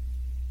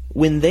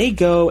 when they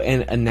go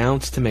and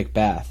announce to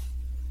Macbeth,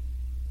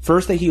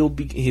 first that he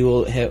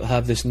will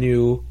have this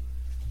new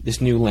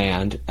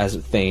land as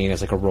a thane,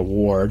 as like a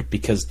reward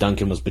because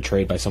Duncan was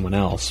betrayed by someone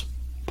else.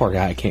 Poor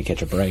guy, can't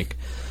catch a break.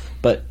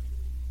 But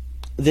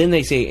then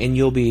they say, and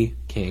you'll be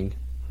king,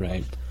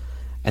 right?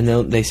 And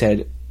then they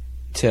said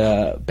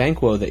to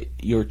Banquo that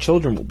your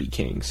children will be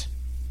kings.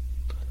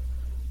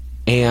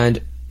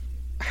 And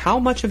how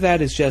much of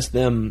that is just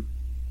them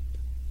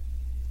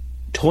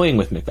toying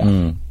with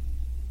Macbeth?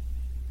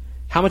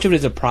 How much of it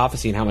is a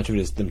prophecy and how much of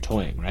it is them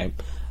toying, right?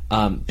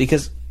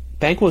 Because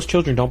Banquo's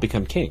children don't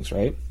become kings,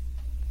 right?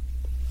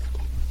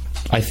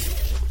 What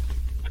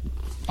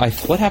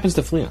happens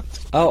to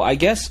Fleance? Oh, I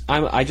guess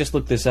I just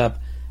looked this up,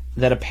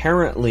 that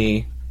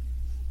apparently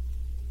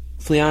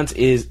Fleance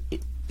is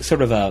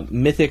sort of a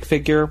mythic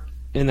figure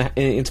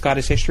in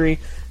Scottish history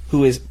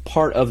who is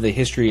part of the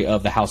history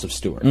of the House of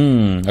Stuart.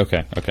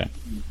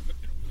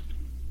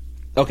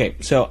 Okay,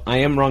 so I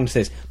am wrong to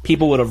say this.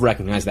 People would have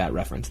recognized that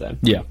reference then.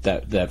 Yeah.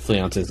 That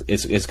Fleance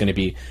is going to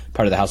be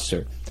part of the House of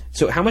Stuart.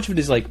 So how much of it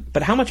is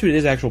how much of it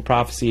is actual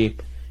prophecy?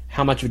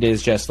 How much of it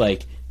is just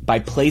like, by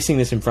placing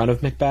this in front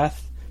of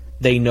Macbeth,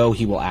 they know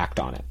he will act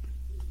on it?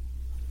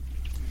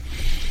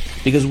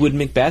 Because would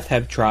Macbeth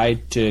have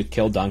tried to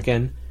kill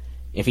Duncan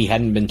if he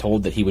hadn't been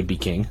told that he would be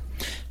king?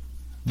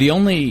 There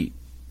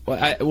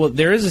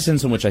is a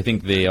sense in which I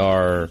think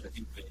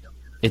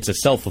it's a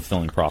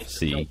self-fulfilling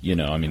prophecy.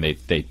 I mean,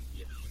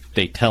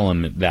 they tell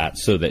him that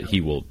so that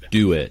he will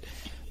do it.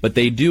 But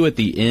they do at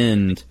the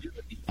end,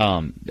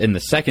 in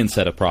the second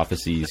set of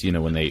prophecies,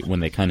 when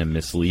they kind of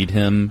mislead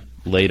him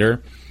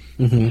later,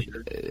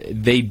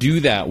 they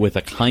do that with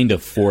a kind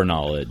of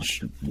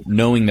foreknowledge,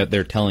 knowing that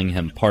they're telling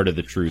him part of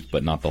the truth,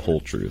 but not the whole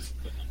truth.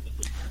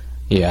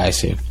 Yeah, I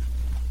see.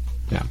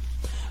 Yeah.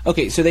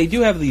 Okay, so they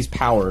do have these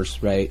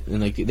powers, right? And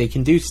like they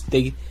can do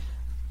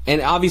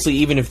and obviously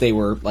even if they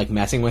were like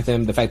messing with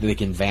him, the fact that they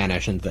can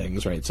vanish and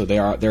things, right? So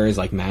there is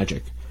like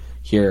magic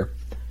here.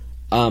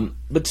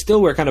 But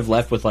still we're kind of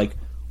left with like,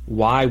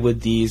 why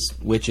would these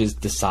witches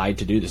decide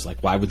to do this?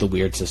 Like, why would the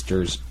Weird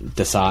Sisters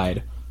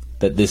decide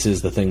that this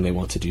is the thing they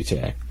want to do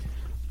today?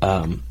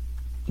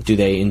 Do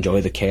they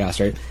enjoy the chaos,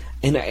 right?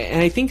 And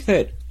I think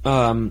that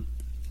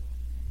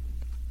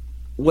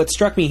what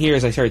struck me here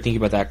as I started thinking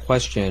about that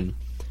question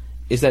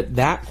is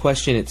that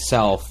question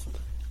itself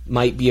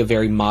might be a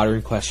very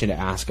modern question to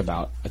ask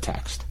about a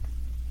text.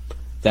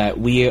 That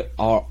we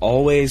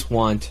always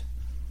want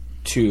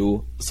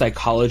to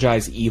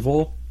psychologize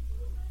evil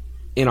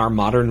in our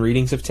modern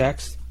readings of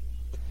text,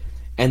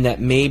 and that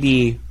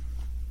maybe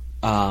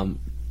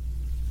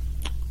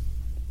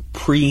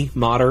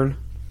pre-modern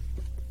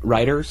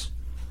writers,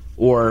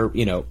 or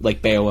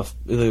like Beowulf,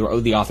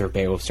 the author of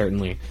Beowulf,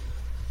 certainly.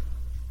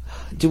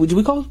 Do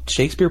we call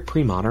Shakespeare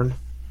pre-modern?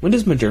 When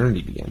does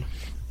modernity begin?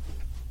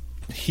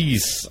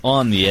 He's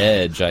on the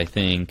edge, I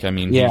think. I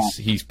mean,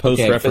 he's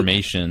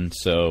post-Reformation,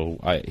 so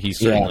he's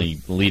certainly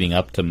leading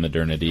up to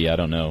modernity. I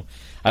don't know.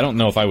 I don't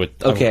know if I would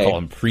call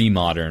him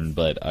pre-modern,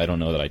 but I don't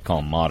know that I'd call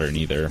him modern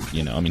either.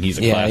 I mean, he's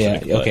a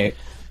classic. Yeah, okay.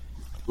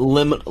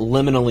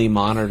 Liminally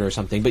modern or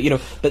something. But,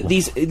 but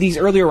these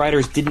earlier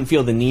writers didn't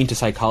feel the need to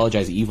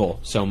psychologize evil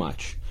so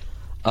much.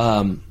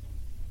 When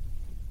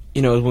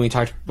we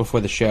talked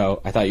before the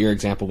show, I thought your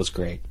example was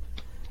great.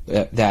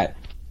 That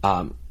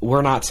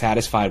we're not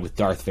satisfied with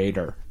Darth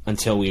Vader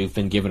until we've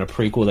been given a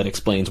prequel that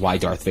explains why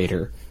Darth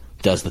Vader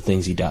does the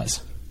things he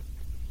does.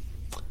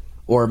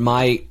 Or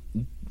my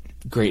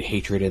great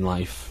hatred in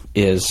life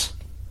is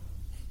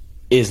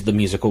is the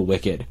musical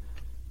Wicked,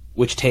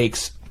 which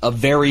takes a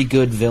very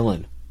good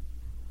villain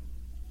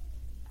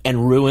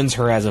and ruins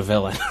her as a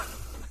villain.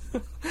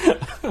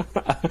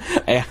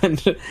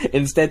 And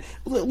instead,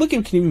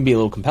 Wicked can even be a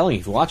little compelling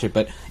if you watch it,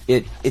 but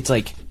it's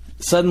like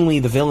suddenly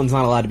the villain's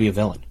not allowed to be a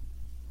villain.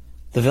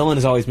 The villain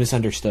is always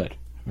misunderstood,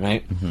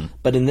 right? Mm-hmm.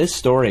 But in this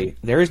story,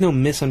 there is no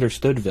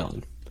misunderstood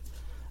villain.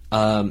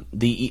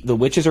 The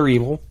witches are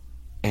evil,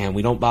 and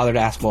we don't bother to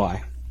ask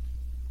why.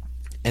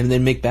 And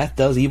then Macbeth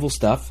does evil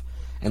stuff,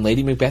 and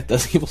Lady Macbeth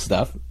does evil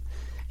stuff,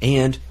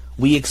 and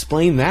we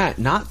explain that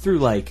not through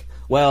like,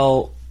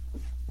 well,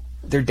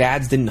 their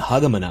dads didn't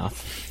hug them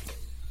enough.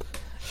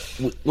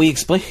 We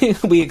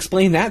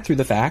explain that through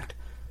the fact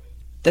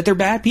that they're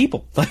bad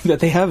people, like that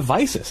they have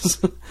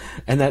vices,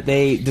 and that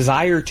they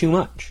desire too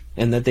much,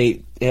 and that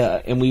they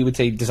and we would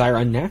say desire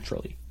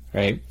unnaturally,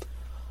 right?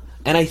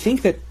 And I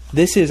think that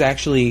this is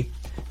actually,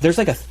 there's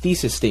like a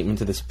thesis statement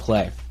to this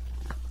play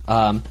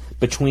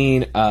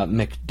between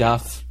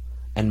Macduff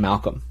and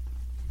Malcolm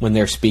when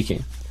they're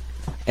speaking,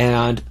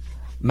 and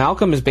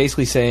Malcolm is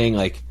basically saying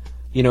like,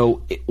 you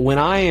know, when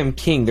I am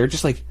king, they're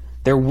just like,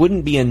 there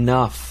wouldn't be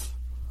enough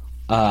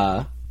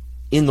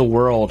in the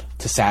world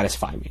to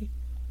satisfy me.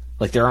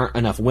 Like, there aren't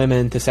enough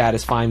women to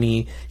satisfy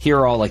me. Here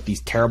are all, like,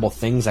 these terrible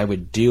things I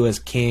would do as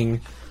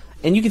king.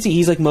 And you can see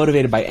he's, like,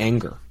 motivated by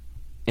anger.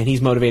 And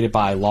he's motivated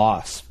by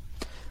loss.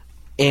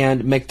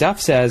 And Macduff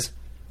says,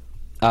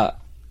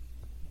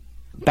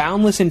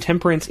 boundless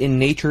intemperance in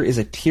nature is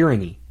a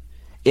tyranny.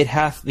 It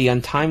hath the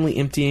untimely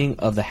emptying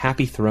of the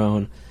happy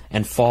throne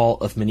and fall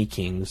of many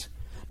kings.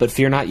 But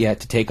fear not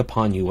yet to take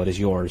upon you what is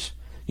yours.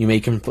 You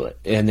may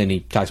and then he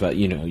talks about,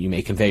 you know, you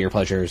may convey your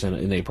pleasures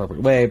in the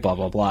appropriate way, blah,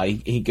 blah, blah.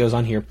 He goes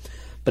on here.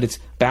 But it's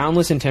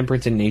boundless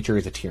intemperance in nature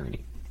is a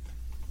tyranny.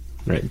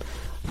 Right.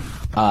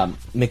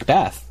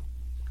 Macbeth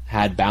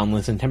had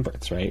boundless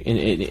intemperance, right?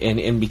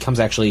 And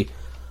becomes actually...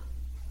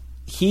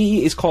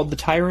 He is called the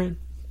tyrant,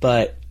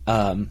 but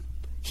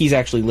he's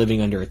actually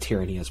living under a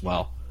tyranny as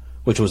well,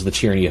 which was the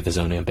tyranny of his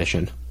own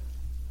ambition.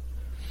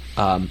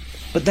 But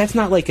that's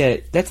not like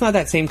that's not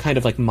that same kind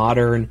of like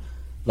modern...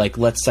 like,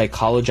 let's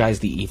psychologize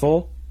the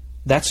evil.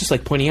 That's just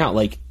like pointing out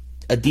like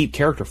a deep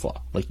character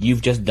flaw. Like,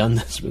 you've just done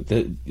this with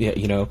the,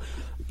 you know,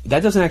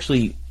 that doesn't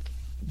actually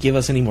give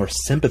us any more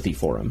sympathy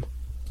for him.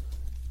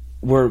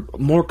 We're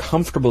more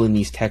comfortable in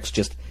these texts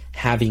just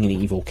having an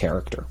evil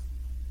character.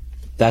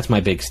 That's my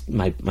big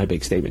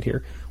statement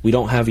here. We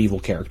don't have evil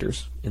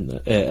characters in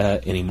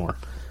the anymore.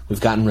 We've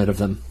gotten rid of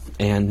them,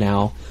 and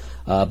now,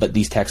 but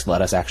these texts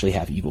let us actually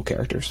have evil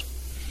characters.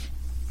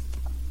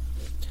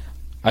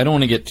 I don't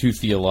want to get too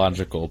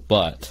theological,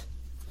 but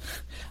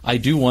I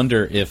do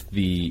wonder if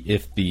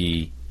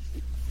the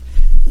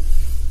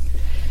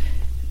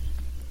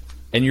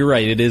and you're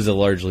right, it is a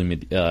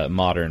largely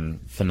modern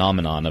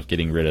phenomenon of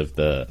getting rid of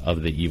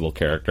the evil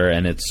character,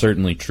 and it's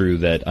certainly true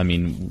that, I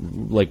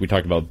mean, like we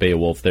talked about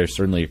Beowulf, there's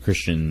certainly a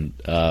Christian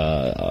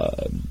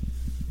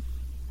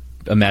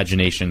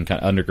imagination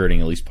kind of undergirding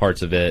at least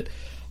parts of it.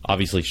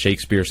 Obviously,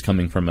 Shakespeare's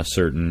coming from a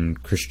certain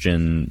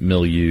Christian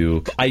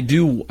milieu. I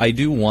do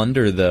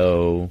wonder,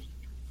 though,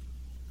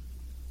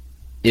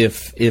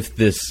 if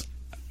this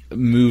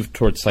move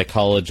towards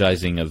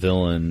psychologizing a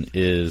villain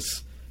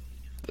is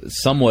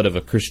somewhat of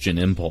a Christian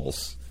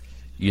impulse.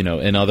 You know,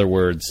 in other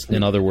words,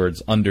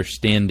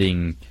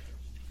 understanding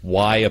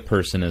why a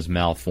person is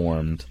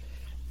malformed,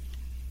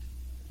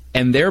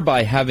 and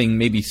thereby having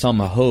maybe some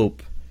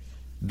hope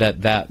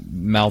that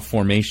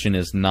malformation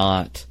is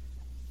not...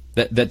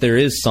 That there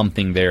is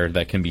something there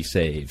that can be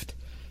saved,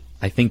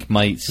 I think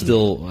might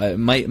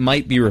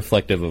be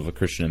reflective of a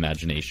Christian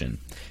imagination.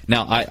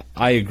 Now,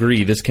 I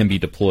agree this can be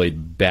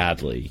deployed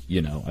badly.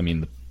 You know, I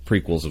mean, the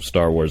prequels of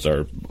Star Wars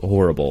are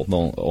horrible.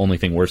 The only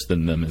thing worse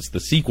than them is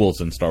the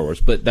sequels in Star Wars,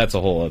 but that's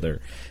a whole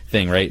other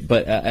thing, right?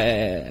 But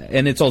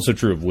and it's also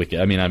true of Wicked.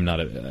 I mean,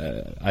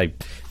 I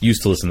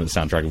used to listen to the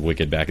soundtrack of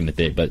Wicked back in the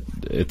day, but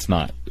it's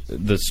not,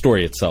 the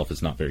story itself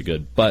is not very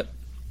good, but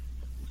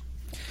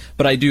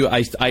I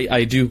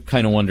do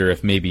kind of wonder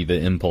if maybe the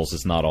impulse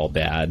is not all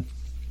bad.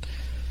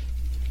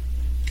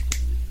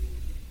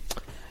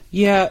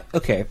 Yeah,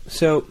 okay.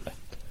 So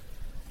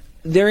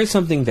there is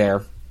something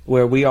there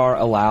where we are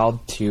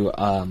allowed to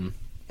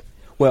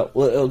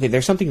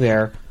there's something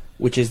there,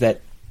 which is that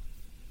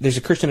there's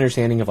a Christian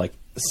understanding of like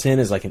sin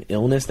is like an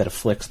illness that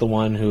afflicts the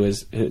one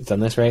who's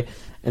done this, right?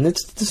 And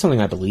that's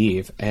something I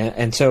believe.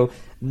 And so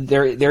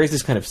there is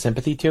this kind of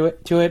sympathy to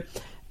it.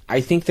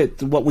 I think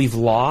that what we've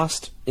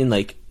lost in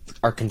like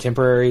our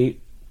contemporary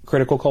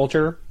critical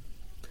culture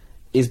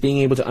is being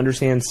able to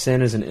understand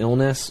sin as an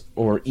illness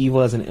or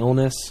evil as an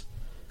illness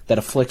that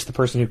afflicts the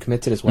person who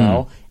commits it as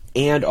well,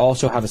 and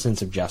also have a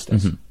sense of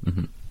justice. Mm-hmm,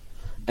 mm-hmm.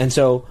 And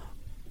so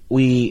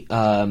we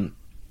aren't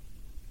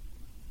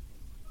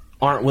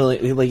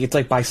willing, like, it's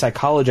like by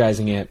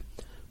psychologizing it,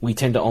 we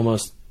tend to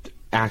almost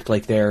act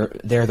like they're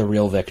the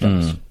real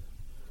victims.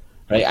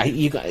 Right?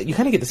 You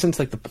kind of get the sense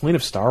like the point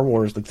of Star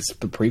Wars, like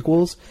the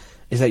prequels,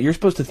 is that you're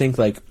supposed to think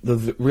like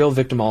the real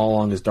victim all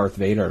along is Darth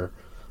Vader,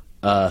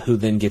 who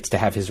then gets to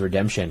have his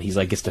redemption. He's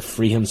like gets to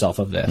free himself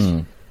of this.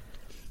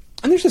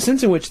 And there's a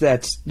sense in which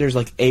there's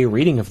like a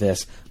reading of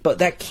this, but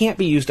that can't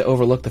be used to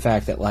overlook the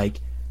fact that like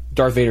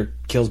Darth Vader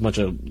kills a bunch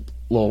of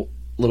little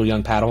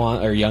young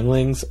Padawan or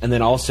younglings, and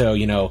then also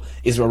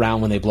is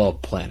around when they blow up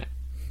a planet.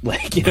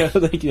 Like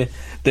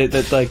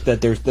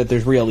that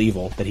there's real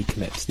evil that he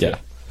commits to.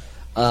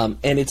 And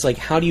it's like,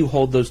 how do you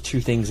hold those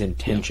two things in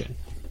tension,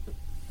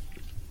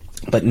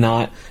 but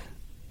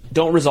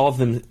don't resolve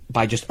them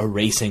by just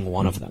erasing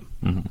one of them,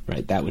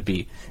 right?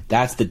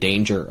 That's the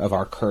danger of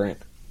our current,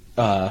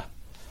 of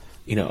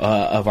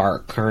our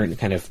current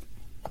kind of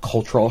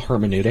cultural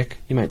hermeneutic,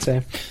 you might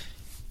say.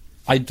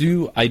 I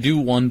do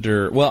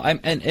wonder. Well,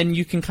 and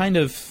you can kind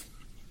of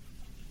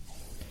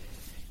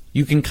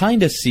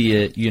see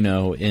it,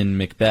 in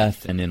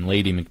Macbeth and in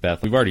Lady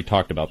Macbeth. We've already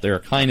talked about there are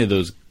kind of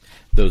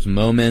those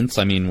moments.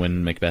 I mean,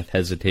 when Macbeth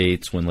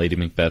hesitates, when Lady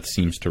Macbeth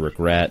seems to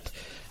regret.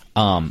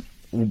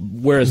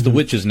 Whereas the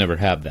witches never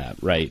have that,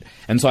 right?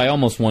 And so I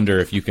almost wonder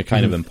if you could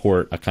kind of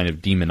import a kind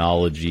of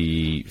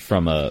demonology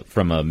from a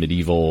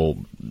medieval,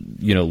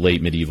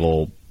 late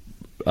medieval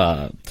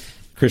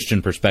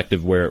Christian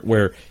perspective,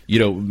 where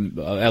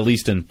at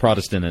least in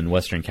Protestant and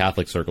Western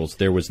Catholic circles,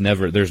 there's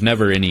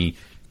never any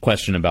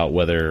question about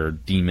whether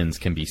demons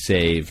can be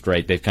saved,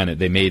 right?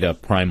 They made a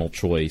primal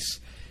choice,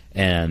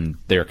 and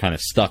they're kind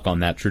of stuck on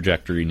that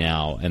trajectory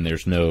now, and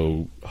there's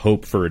no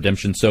hope for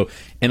redemption. So,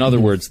 in other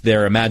words,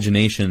 their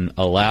imagination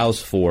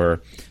allows for,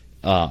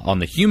 on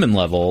the human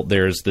level,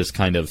 there's this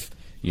kind of,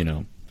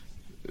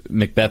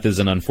 Macbeth is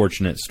an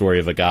unfortunate story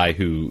of a guy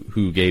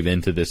who gave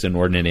in to this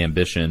inordinate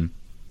ambition.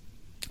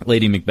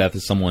 Lady Macbeth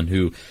is someone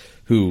who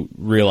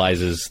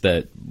realizes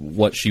that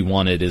what she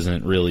wanted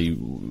isn't really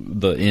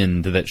the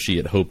end that she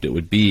had hoped it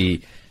would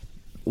be.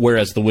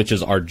 Whereas the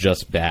witches are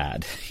just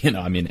bad,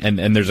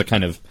 and there's a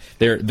kind of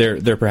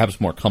they're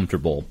perhaps more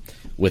comfortable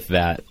with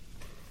that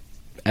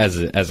as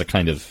a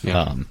kind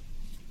of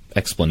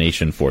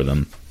explanation for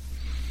them.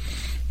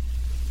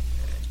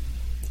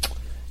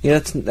 Yeah,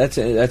 that's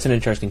an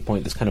interesting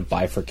point. This kind of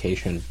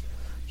bifurcation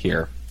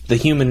here. The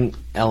human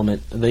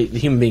element, the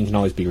human being can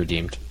always be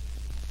redeemed,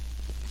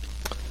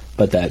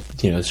 but that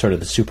sort of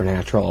the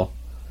supernatural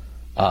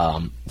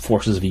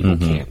forces of evil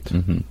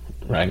can't,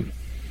 right?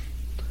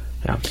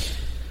 Yeah.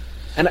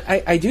 And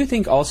I do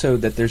think also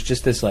that there's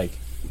just this, like,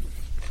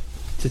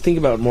 to think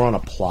about it more on a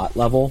plot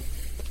level,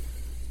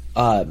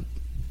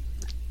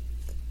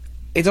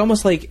 it's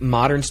almost like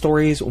modern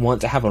stories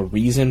want to have a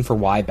reason for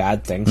why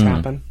bad things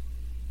happen,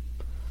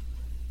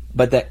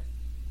 but that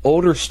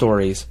older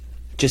stories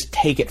just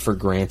take it for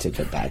granted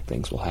that bad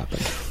things will happen.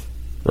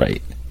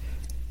 Right.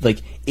 Like,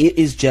 it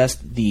is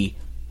just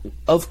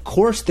of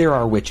course there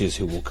are witches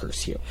who will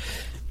curse you.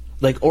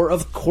 Like, or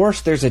of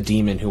course there's a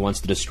demon who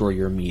wants to destroy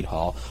your mead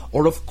hall,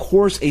 or of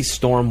course a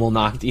storm will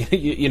knock you.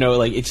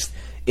 Like it's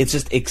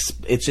just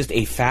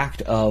a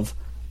fact of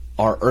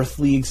our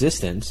earthly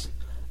existence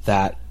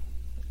that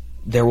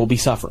there will be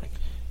suffering.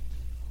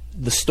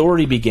 The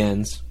story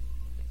begins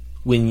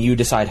when you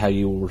decide how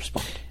you will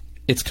respond.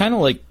 It's kind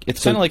of like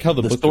how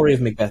the story of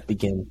Macbeth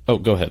begins. Oh,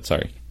 go ahead.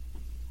 Sorry.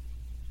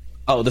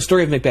 Oh, the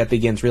story of Macbeth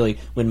begins really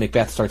when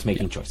Macbeth starts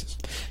making choices.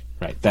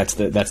 Right.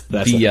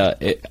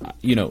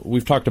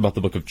 We've talked about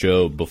the Book of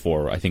Job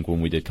before, I think, when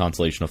we did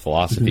Consolation of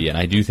Philosophy, and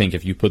I do think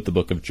if you put the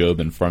Book of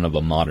Job in front of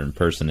a modern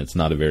person, it's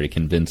not a very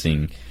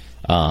convincing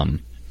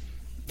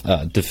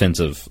defense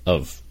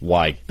of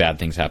why bad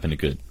things happen to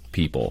good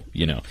people.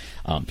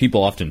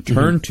 People often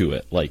turn to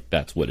it like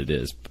that's what it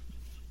is.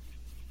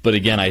 But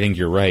again, I think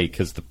you're right,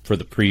 because for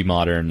the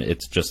pre-modern,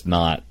 it's just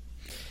not.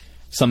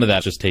 Some of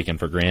that's just taken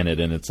for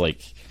granted, and it's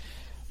like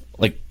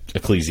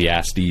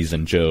Ecclesiastes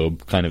and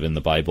Job, kind of in the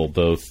Bible,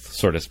 both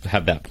sort of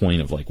have that point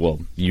of like, well,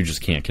 you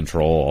just can't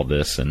control all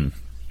this. And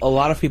a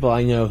lot of people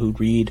I know who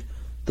read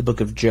the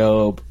Book of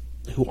Job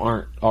who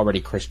aren't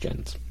already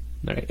Christians,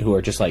 right, who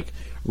are just like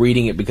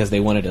reading it because they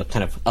wanted to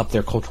kind of up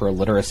their cultural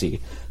literacy,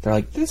 they're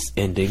like, this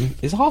ending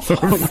is awful.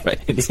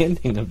 Right. The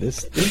ending of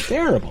this is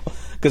terrible,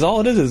 because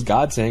all it is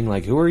God saying,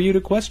 like, who are you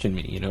to question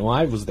me?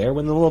 I was there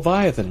when the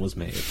Leviathan was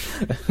made.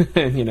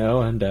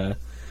 And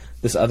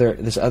this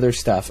other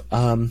stuff.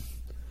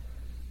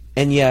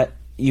 And yet,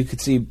 you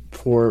could see,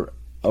 for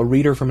a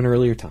reader from an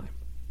earlier time,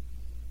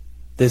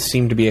 this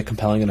seemed to be a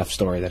compelling enough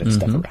story that it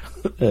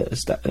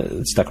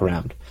stuck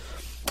around.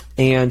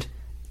 And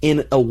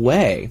in a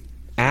way,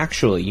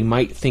 actually, you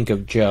might think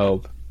of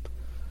Job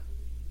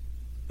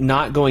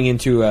not going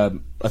into a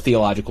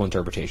theological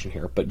interpretation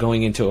here, but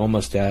going into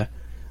almost a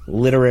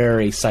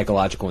literary,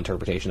 psychological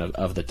interpretation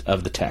of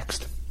the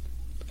text,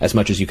 as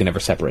much as you can ever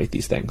separate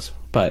these things.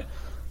 But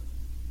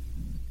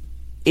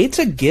it's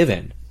a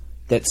given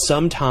that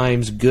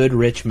sometimes good,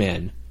 rich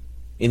men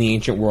in the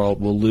ancient world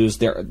will lose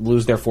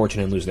their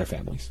fortune and lose their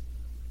families.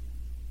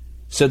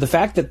 So the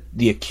fact that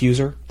the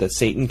accuser, that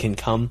Satan, can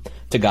come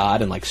to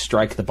God and like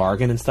strike the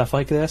bargain and stuff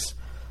like this,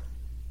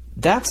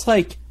 that's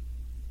like,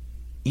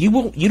 you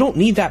don't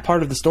need that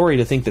part of the story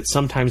to think that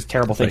sometimes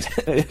terrible things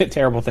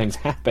terrible things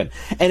happen.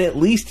 And at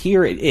least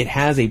here it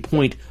has a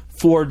point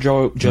for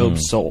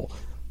Job's soul.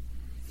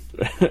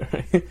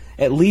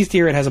 at least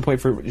here it has a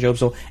point for Job's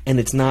soul, and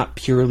it's not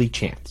purely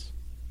chance.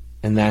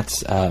 And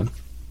that's and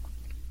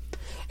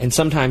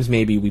sometimes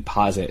maybe we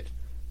posit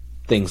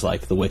things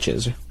like the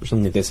witches or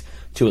something like this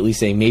to at least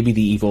say maybe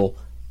the evil,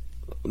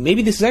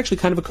 maybe this is actually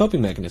kind of a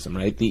coping mechanism,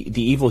 right?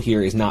 The evil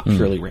here is not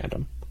purely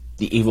random.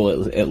 The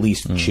evil at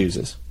least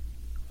chooses.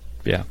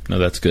 Yeah, no,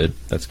 that's good.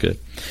 That's good.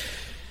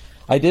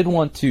 I did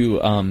want to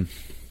kind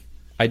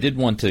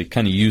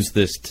of use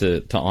this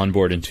to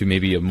onboard into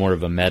maybe more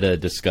of a meta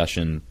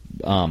discussion.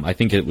 I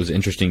think it was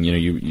interesting.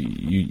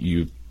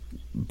 You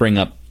bring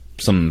up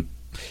some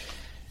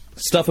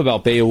stuff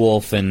about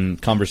Beowulf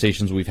and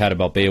conversations we've had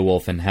about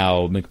Beowulf and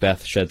how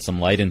Macbeth shed some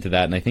light into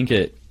that, and I think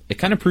it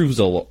kind of proves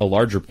a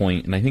larger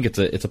point, and I think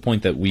it's a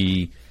point that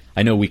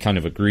I know we kind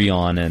of agree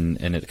on,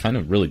 and it kind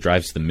of really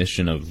drives the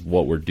mission of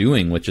what we're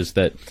doing, which is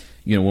that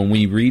when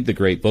we read the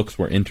great books,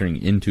 we're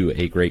entering into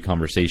a great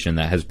conversation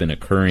that has been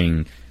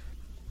occurring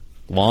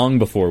long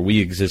before we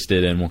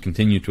existed and will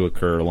continue to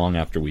occur long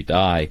after we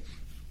die.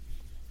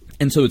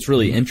 And so it's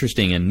really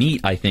interesting and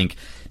neat, I think,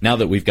 now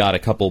that we've got a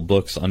couple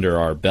books under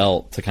our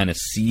belt to kind of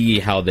see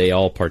how they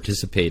all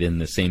participate in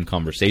the same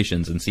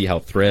conversations and see how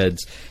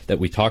threads that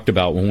we talked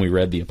about when we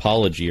read The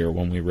Apology or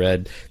when we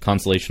read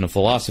Consolation of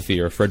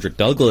Philosophy or Frederick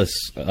Douglass,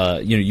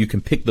 you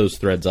can pick those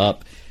threads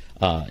up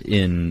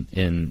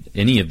in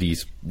any of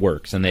these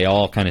works, and they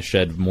all kind of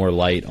shed more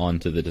light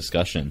onto the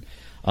discussion.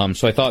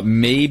 So I thought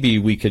maybe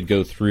we could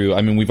go through.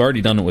 I mean, we've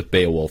already done it with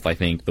Beowulf. I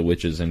think the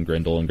witches and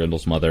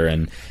Grendel's mother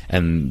and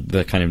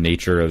the kind of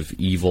nature of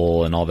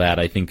evil and all that.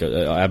 I think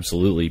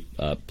absolutely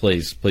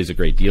plays a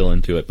great deal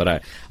into it.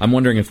 But I'm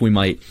wondering if we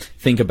might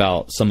think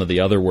about some of the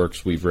other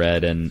works we've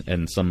read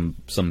and some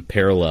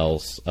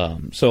parallels.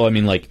 So I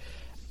mean, like.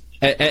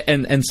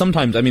 And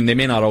sometimes, I mean, they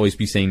may not always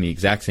be saying the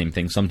exact same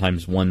thing.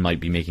 Sometimes one might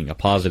be making a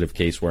positive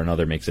case where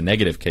another makes a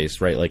negative case,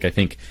 right? Like, I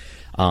think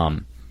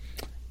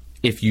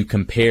if you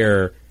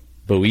compare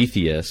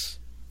Boethius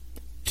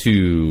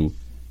to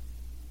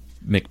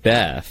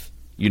Macbeth,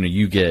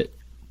 you get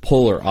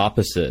polar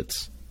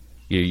opposites.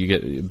 You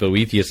get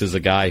Boethius is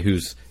a guy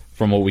who's,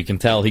 from what we can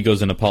tell, he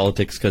goes into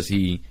politics because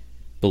he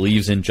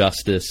believes in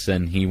justice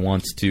and he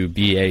wants to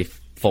be a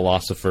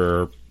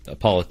philosopher, a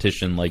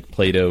politician like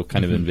Plato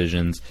kind of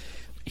envisions.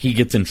 He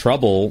gets in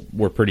trouble,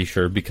 we're pretty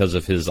sure, because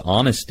of his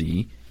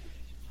honesty,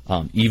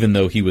 even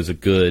though he was a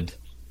good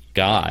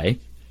guy.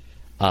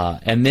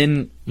 And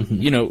then,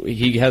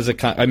 he has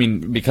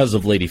because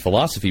of Lady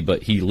Philosophy,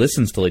 but he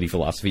listens to Lady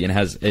Philosophy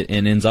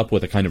and ends up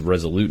with a kind of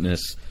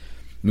resoluteness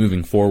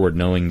moving forward,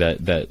 knowing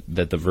that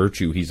the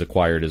virtue he's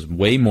acquired is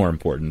way more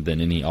important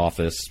than any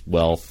office,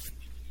 wealth,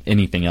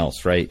 anything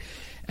else, right?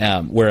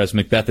 Whereas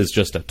Macbeth is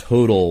just a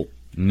total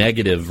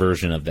negative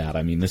version of that.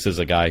 I mean, this is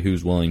a guy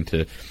who's willing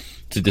to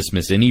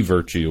dismiss any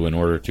virtue in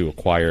order to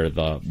acquire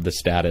the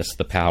status,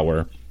 the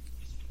power,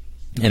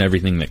 and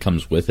everything that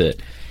comes with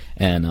it.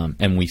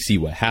 And we see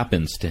what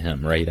happens to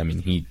him, right? I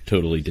mean, he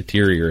totally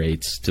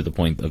deteriorates to the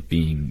point of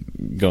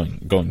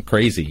going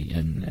crazy,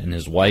 and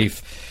his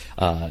wife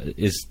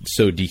is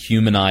so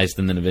dehumanized,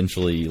 and then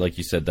eventually, like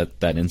you said,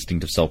 that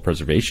instinct of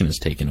self-preservation is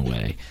taken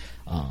away.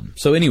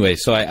 So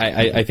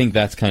I think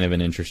that's kind of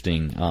an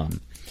interesting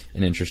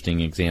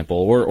example,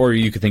 or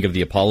you could think of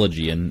the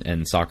Apology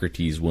and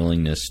Socrates'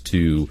 willingness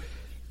to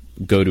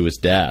go to his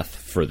death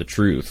for the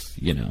truth.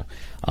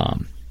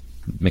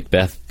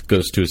 Macbeth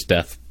goes to his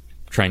death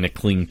trying to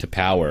cling to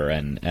power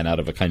and out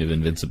of a kind of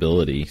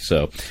invincibility,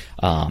 so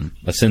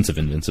a sense of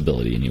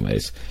invincibility,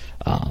 anyways.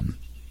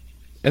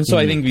 And so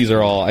I think these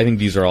are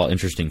all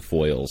interesting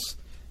foils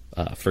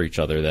for each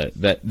other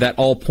that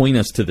all point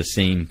us to the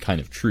same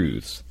kind of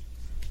truths.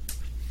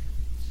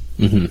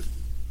 Mm-hmm.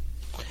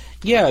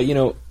 Yeah,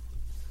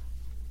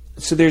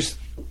 so there's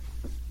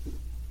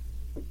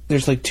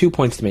like 2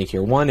 points to make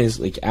here. One is,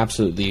 like,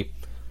 absolutely,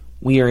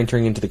 we are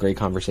entering into the great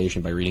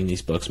conversation by reading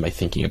these books and by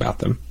thinking about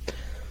them.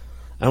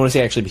 I don't want to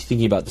say actually be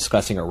thinking about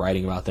discussing or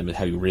writing about them is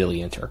how you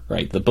really enter,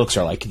 right? The books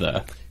are like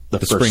the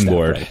first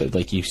springboard, step, right? But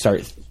like you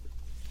start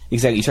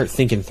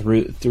thinking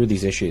through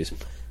these issues.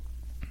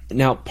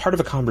 Now, part of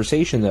a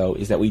conversation, though,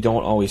 is that we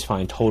don't always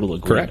find total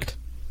agreement. Correct.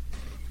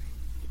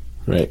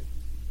 Right.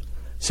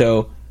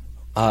 So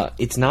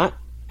it's not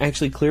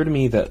actually clear to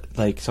me that,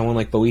 like, someone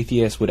like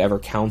Boethius would ever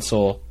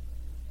counsel.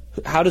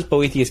 How does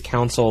Boethius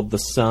counsel the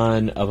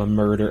son of an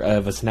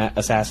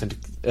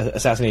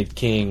assassinated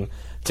king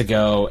to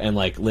go and,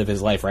 like, live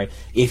his life, right?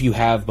 If you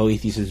have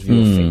Boethius's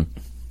view of fate,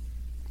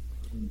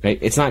 right?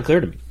 It's not clear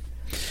to me.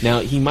 Now,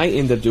 he might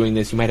end up doing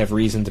this. He might have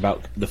reasons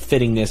about the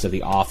fittingness of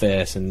the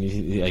office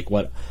and, like,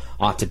 what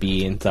ought to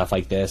be and stuff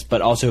like this,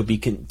 but also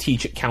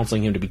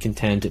counseling him to be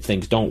content if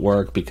things don't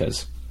work,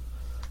 because,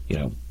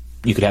 you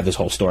could have this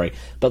whole story.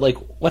 But, like,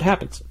 what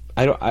happens?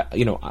 I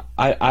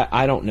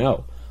don't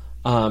know.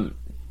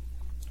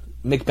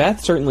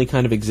 Macbeth certainly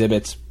kind of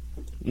exhibits,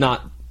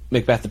 not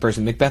Macbeth the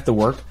person, Macbeth the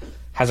work,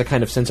 has a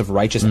kind of sense of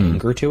righteous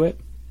anger to it,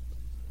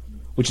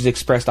 which is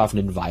expressed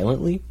often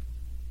violently.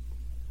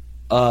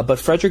 But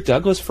Frederick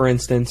Douglass, for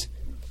instance,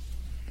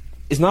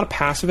 is not a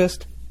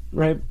pacifist,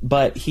 right?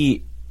 But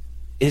he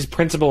his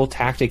principal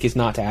tactic is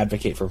not to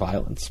advocate for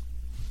violence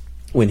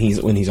when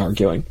he's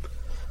arguing.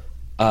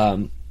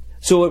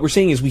 So what we're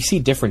saying is we see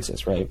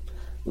differences, right?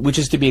 Which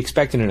is to be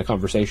expected in a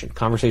conversation.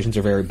 Conversations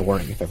are very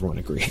boring if everyone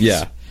agrees.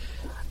 Yeah.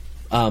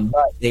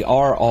 But they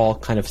are all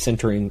kind of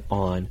centering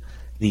on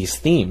these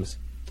themes,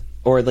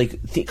 or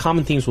like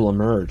common themes will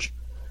emerge.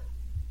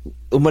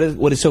 What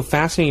is so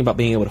fascinating about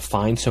being able to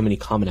find so many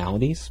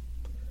commonalities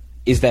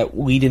is that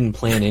we didn't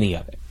plan any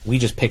of it. We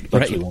just picked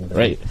books we wanted to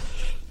read.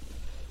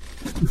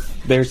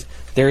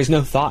 There is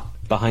no thought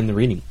behind the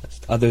reading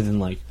list other than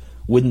like,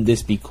 wouldn't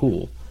this be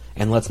cool?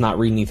 And let's not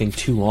read anything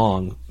too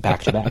long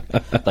back to back.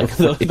 Like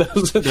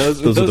those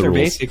are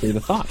basically the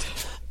thoughts.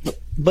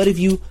 But if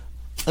you,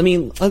 I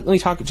mean, let me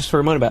talk just for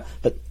a moment about,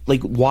 but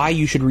like why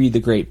you should read the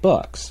great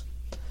books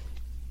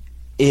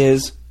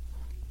is,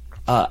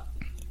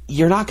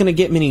 you're not going to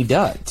get many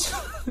duds,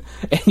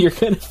 and you're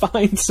going to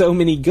find so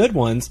many good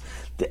ones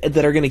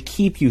that are going to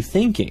keep you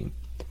thinking.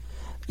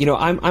 You know,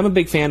 I'm a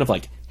big fan of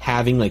like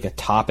having like a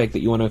topic that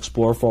you want to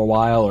explore for a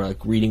while, or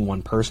like reading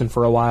one person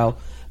for a while.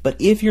 But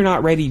if you're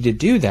not ready to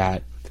do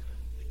that,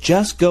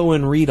 just go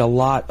and read a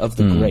lot of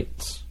the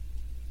greats,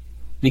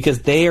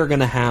 because they are going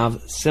to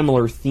have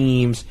similar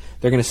themes.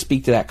 They're going to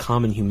speak to that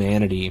common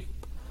humanity.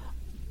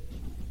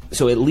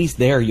 So at least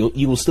there,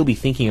 you will still be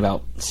thinking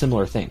about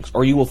similar things,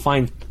 or you will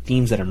find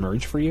themes that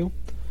emerge for you,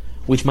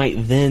 which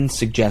might then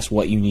suggest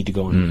what you need to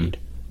go and read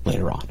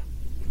later on.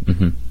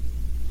 Mm-hmm.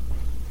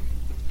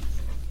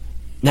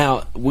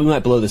 Now, we might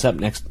blow this up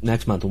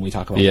next month when we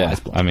talk about Wise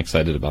Blood. I'm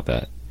excited about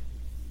that.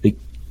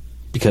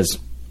 Because,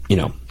 you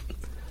know,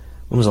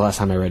 when was the last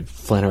time I read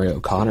Flannery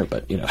O'Connor?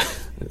 But, you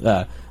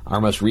know,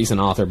 our most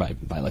recent author by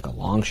like a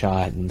long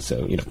shot, and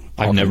so, you know.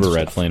 I've never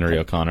read Flannery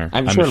O'Connor.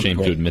 I'm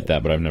ashamed to admit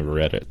that, but I've never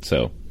read it,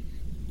 so.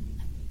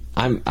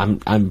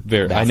 I'm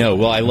very. I know.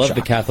 Well, I love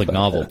the Catholic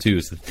novel too,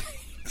 is the thing.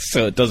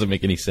 So it doesn't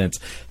make any sense.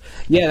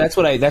 Yeah, that's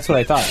what I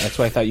thought. That's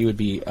why I thought you would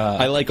be.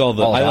 I like all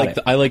the.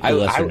 I like the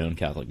lesser known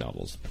Catholic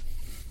novels.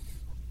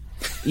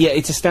 Yeah,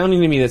 it's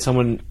astounding to me that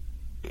someone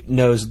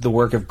knows the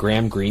work of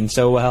Graham Greene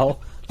so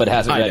well, but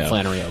hasn't read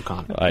Flannery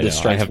O'Connor. I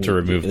know. I have to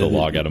remove the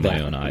log out of my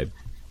own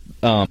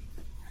eye.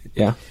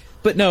 Yeah.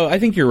 But no, I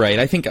think you're right.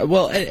 I think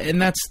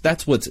and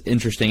that's what's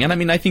interesting. And I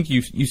mean, I think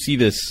you see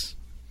this.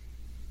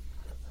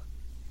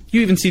 You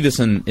even see this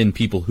in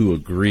people who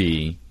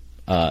agree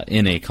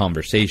in a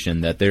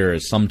conversation, that there are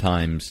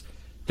sometimes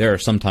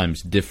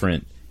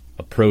different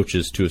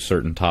approaches to a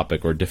certain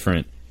topic, or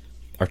different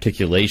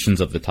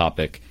articulations of the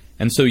topic.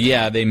 And so,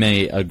 yeah, they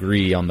may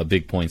agree on the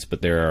big points,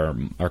 but there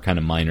are kind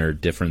of minor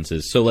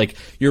differences. So, like,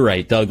 you're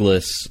right,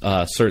 Douglas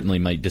certainly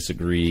might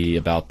disagree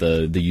about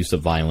the use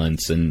of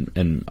violence,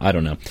 and I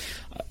don't know.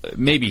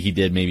 Maybe he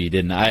did, maybe he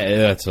didn't.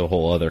 That's a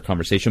whole other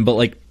conversation.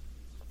 But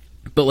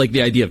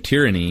the idea of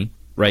tyranny,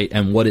 right,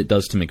 and what it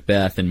does to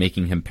Macbeth, and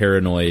making him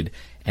paranoid,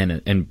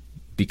 and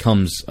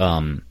becomes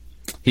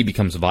he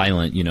becomes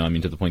violent. You know, I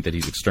mean, to the point that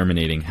he's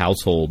exterminating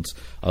households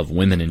of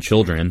women and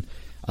children.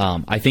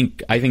 I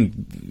think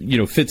you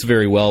know, fits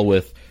very well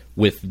with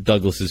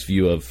Douglas's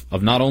view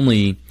of not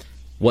only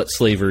what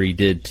slavery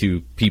did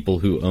to people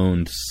who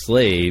owned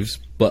slaves,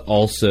 but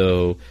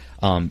also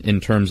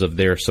in terms of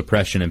their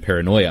suppression and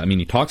paranoia. I mean,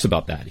 he talks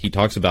about that. He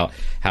talks about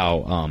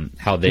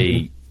how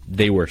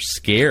they were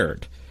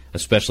scared,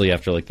 especially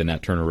after like the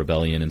Nat Turner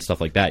Rebellion and stuff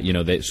like that. You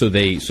know,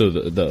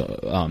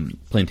 the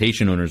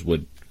plantation owners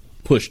would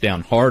push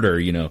down harder,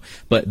 you know,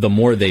 but the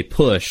more they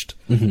pushed,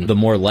 the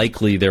more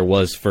likely there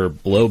was for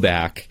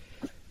blowback,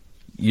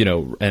 you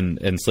know,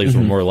 and slaves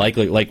were more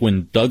likely. Like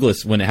when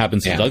it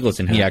happens to Douglas,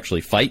 and he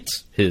actually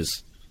fights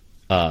his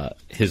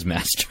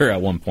master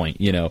at one point,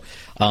 you know,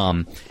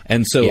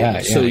 and so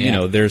you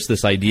know, there's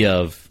this idea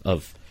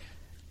of,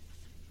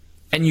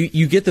 and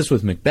you get this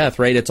with Macbeth,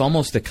 right? It's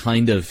almost a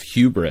kind of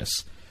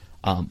hubris,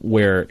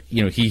 where,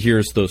 you know, he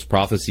hears those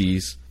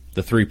prophecies,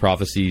 the 3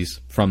 prophecies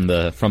from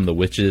the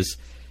witches,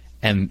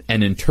 and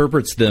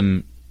interprets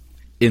them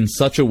in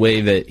such a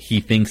way that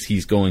he thinks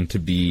he's going to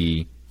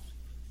be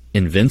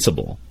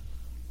invincible.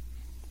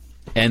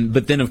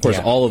 But then, of course,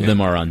 all of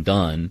them are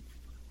undone.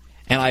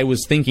 And I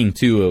was thinking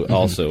too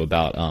also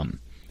about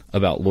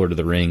Lord of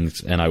the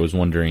Rings, and I was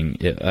wondering.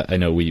 I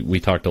know we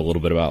talked a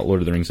little bit about Lord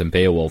of the Rings and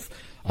Beowulf.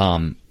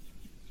 You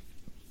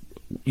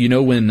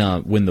know, when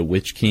the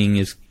Witch King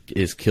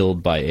is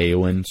killed by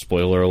Éowyn,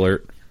 spoiler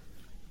alert.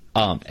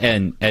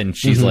 And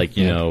she's like,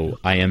 you know,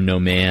 I am no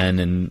man,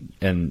 and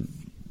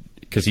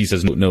because he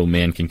says no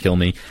man can kill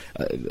me.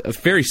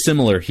 Very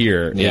similar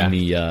here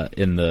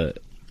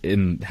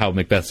in how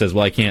Macbeth says,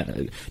 well, I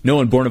can't. No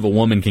one born of a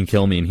woman can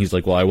kill me, and he's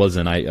like, well, I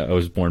wasn't. I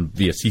was born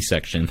via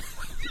C-section.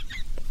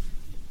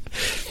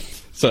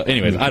 So,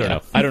 anyways, I don't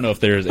know. I don't know if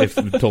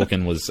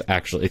Tolkien was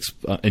actually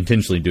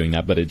intentionally doing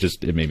that, but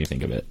it made me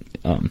think of it.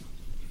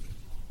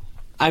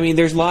 I mean,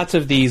 there's lots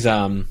of these.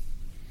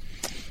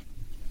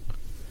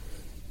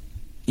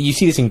 You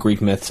see this in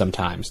Greek myth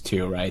sometimes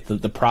too, right?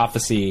 The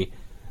prophecy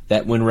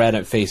that, when read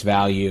at face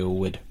value,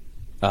 would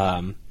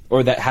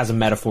or that has a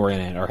metaphor in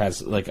it, or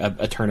has like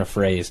a turn of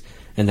phrase,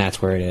 and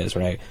that's where it is,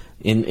 right?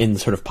 In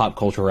sort of pop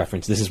culture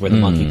reference, this is where the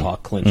monkey paw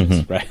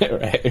clinches,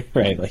 right,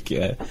 like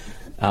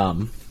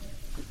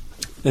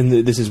and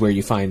this is where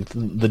you find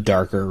the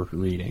darker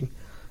reading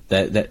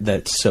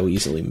that's so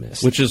easily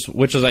missed. Which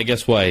is I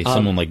guess why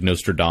someone like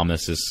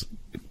Nostradamus is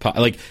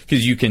like,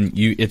 because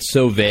it's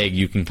so vague,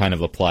 you can kind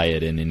of apply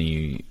it in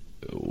any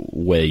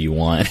way you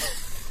want.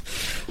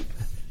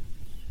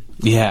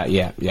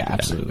 Yeah,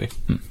 absolutely.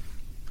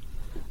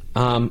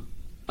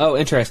 Oh,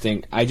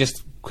 interesting. I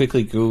just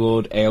quickly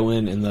Googled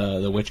Éowyn and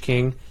the Witch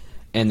King,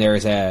 and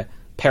there's a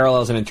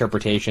parallels in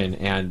interpretation,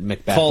 and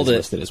Macbeth is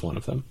listed as one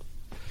of them.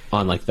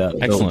 On like the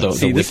excellent.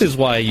 See, this wiki. is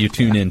why you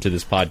tune into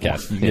this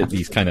podcast. You get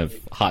these kind of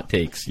hot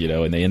takes,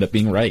 and they end up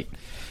being right.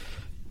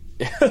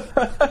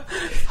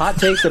 Hot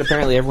takes that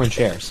apparently everyone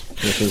shares,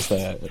 which is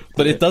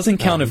but it doesn't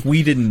count if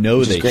we didn't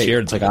know they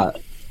shared. It's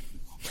like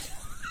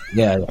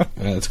yeah,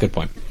 that's a good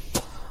point.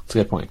 That's a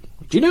good point.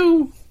 Do you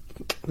know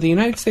the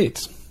United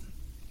States?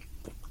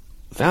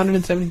 Founded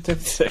in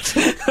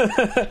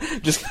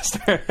 1776. Just gonna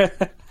start.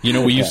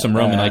 We use some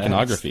Roman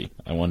iconography.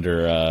 I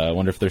wonder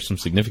if there's some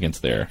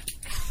significance there.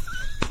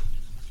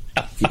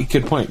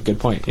 Good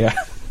point. Yeah.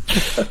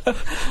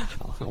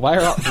 Why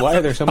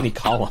are there so many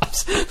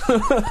columns?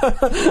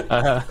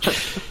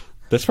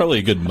 That's probably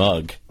a good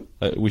mug.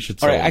 We should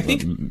sell. Right, I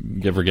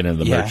think ever get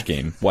into the merch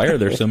game. Why are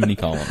there so many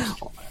columns?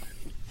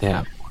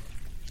 Yeah,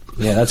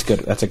 that's good.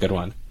 That's a good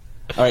one.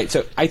 All right,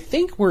 so I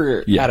think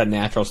we're at a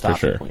natural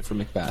stopping point for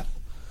Macbeth.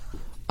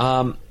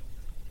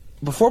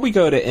 Before we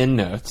go to end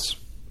notes,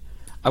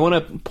 I want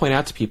to point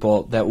out to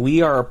people that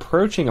we are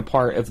approaching a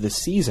part of the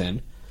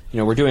season.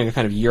 We're doing a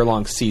kind of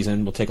year-long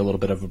season. We'll take a little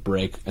bit of a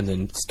break and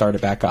then start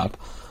it back up.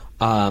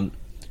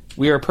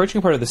 We are approaching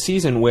a part of the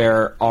season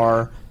where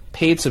our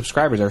paid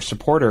subscribers, our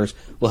supporters,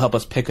 will help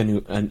us pick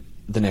the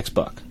next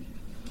book.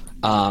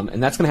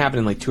 And that's going to happen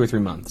in like 2 or 3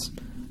 months.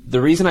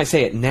 The reason I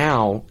say it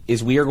now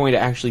is we are going to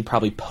actually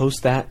probably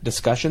post that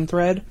discussion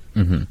thread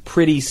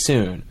pretty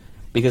soon.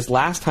 Because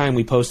last time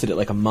we posted it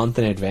like a month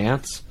in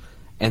advance,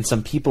 and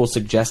some people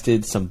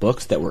suggested some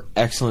books that were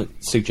excellent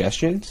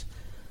suggestions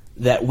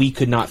that we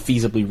could not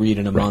feasibly read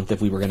in a month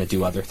if we were going to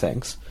do other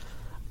things.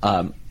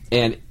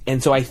 And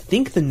so I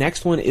think the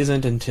next one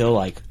isn't until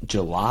like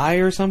July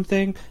or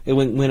something.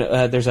 When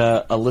there's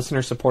a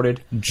listener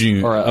supported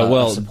June or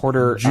a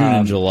supporter. June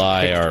and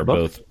July are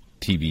both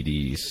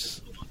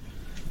TBDs.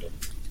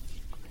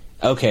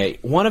 Okay,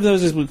 one of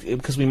those is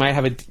because we might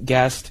have a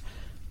guest.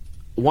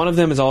 One of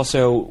them is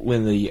also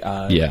when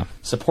the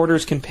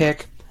supporters can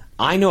pick.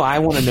 I know I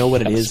want to know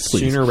what it is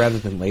sooner rather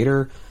than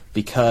later,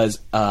 because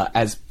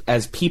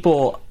as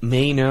people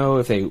may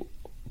know,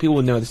 people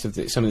would know this if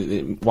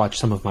they watch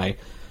some of my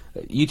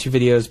YouTube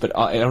videos, but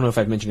I don't know if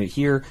I've mentioned it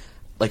here.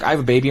 Like, I have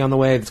a baby on the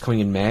way that's coming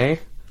in May,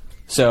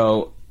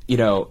 so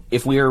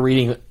if we are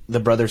reading The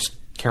Brothers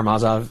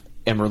Karamazov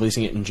and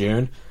releasing it in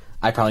June,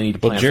 I probably need to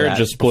plan. Well, Jared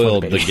just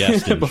spoiled the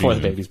guest in before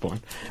June. The baby's born.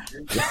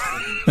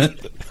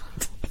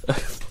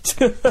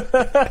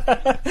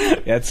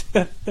 That's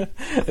right.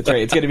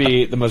 It's going to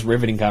be the most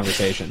riveting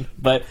conversation.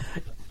 But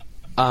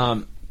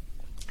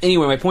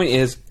anyway, my point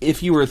is,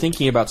 if you were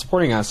thinking about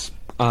supporting us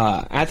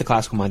at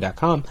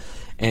theclassicalmind.com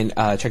and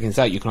checking this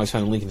out, you can always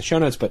find a link in the show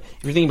notes. But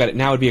if you're thinking about it,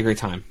 now would be a great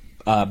time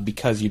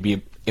because you'd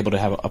be able to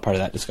have a part of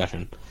that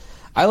discussion.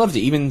 I loved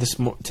it. Even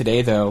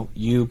today, though,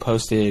 you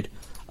posted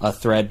a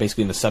thread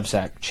basically in the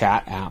Substack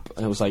chat app,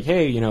 and it was like,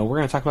 hey, we're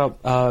going to talk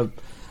about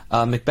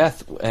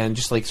Macbeth, and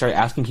just like started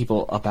asking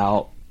people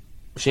about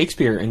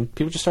Shakespeare, and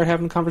people just started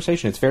having a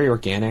conversation. It's very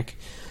organic.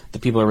 The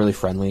people are really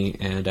friendly,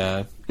 and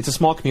it's a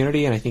small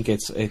community, and I think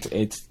it's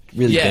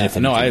really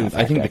benefiting. No,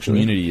 I think the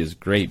community is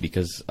great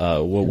because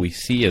what we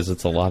see is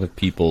it's a lot of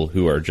people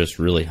who are just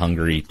really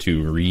hungry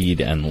to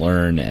read and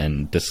learn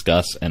and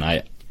discuss, and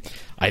I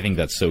think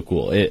that's so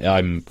cool.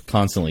 I'm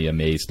constantly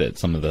amazed at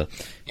some of the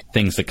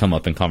things that come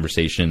up in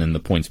conversation and the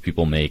points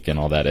people make and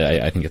all that.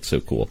 I think it's so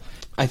cool.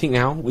 I think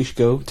now we should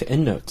go to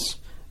end notes.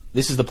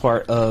 This is the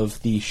part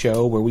of the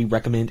show where we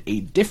recommend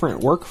a different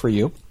work for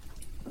you.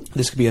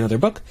 This could be another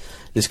book.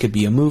 This could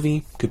be a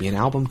movie. Could be an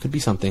album. Could be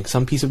something.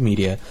 Some piece of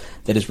media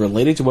that is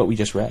related to what we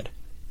just read,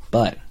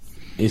 but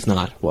is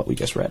not what we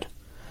just read.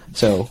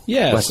 So,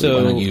 Wesley,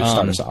 why don't you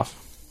start us off?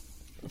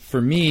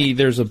 For me,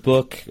 there's a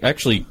book,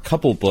 actually a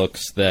couple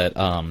books that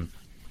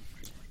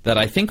that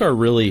I think are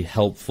really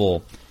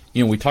helpful.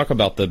 We talk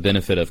about the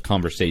benefit of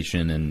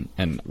conversation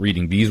and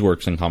reading these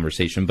works in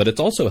conversation, but it's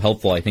also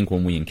helpful, I think,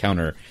 when we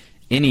encounter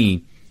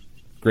any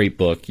great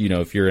book.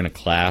 If you're in a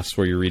class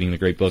where you're reading the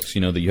great books,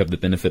 that you have the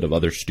benefit of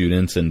other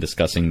students and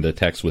discussing the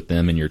text with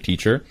them and your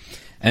teacher.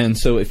 And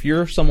so if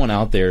you're someone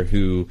out there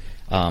who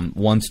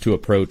wants to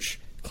approach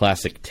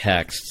classic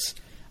texts,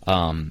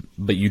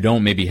 but you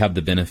don't maybe have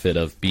the benefit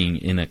of being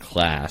in a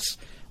class,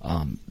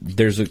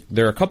 there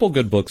are a couple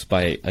good books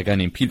by a guy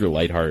named Peter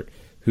Leithart,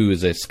 who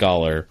is a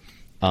scholar,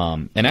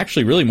 and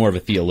actually really more of a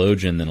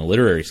theologian than a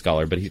literary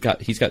scholar, but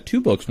he's got two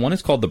books. One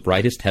is called The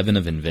Brightest Heaven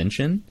of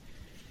Invention,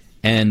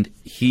 and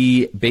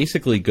he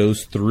basically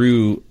goes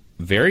through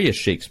various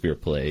Shakespeare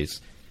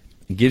plays.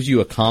 It gives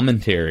you a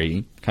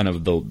commentary, kind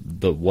of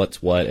the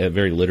what's what, a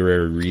very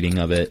literary reading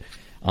of it.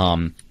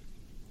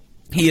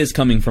 He is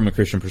coming from a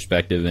Christian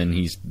perspective, and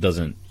he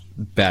doesn't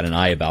bat an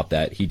eye about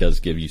that. He does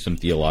give you some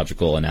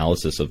theological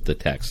analysis of the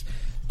text.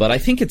 But I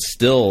think it's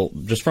still,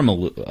 just from a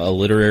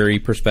literary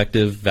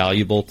perspective,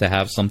 valuable to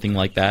have something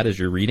like that as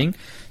you're reading.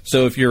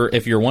 So if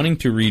you're wanting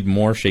to read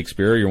more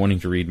Shakespeare, or you're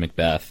wanting to read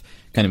Macbeth,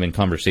 kind of in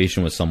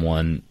conversation with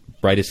someone,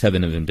 Brightest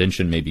Heaven of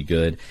Invention may be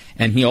good.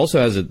 And he also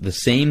has the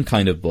same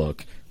kind of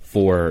book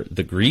for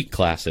the Greek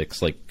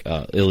classics like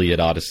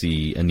Iliad,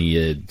 Odyssey,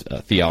 Aeneid,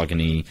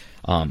 Theogony,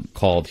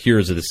 called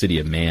Heroes of the City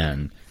of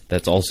Man.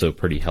 That's also a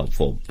pretty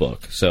helpful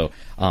book. So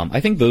I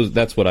think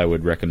that's what I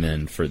would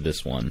recommend for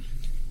this one.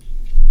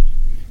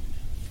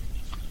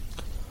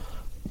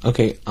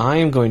 Okay, I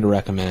am going to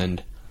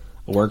recommend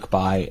a work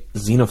by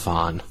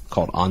Xenophon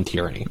called On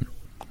Tyranny.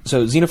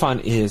 So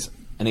Xenophon is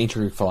an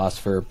ancient Greek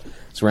philosopher.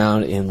 It's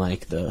around in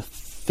like the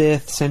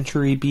 5th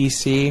century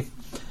BC.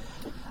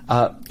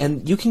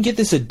 And you can get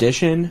this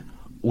edition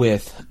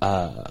with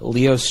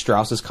Leo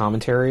Strauss's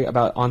commentary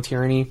about On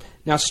Tyranny.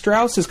 Now,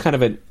 Strauss is kind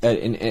of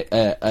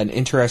an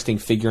interesting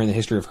figure in the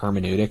history of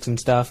hermeneutics and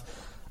stuff.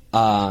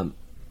 I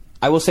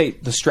will say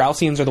the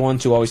Straussians are the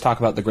ones who always talk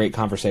about the Great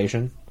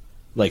Conversation.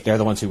 Like, they're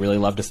the ones who really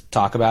love to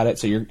talk about it.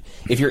 So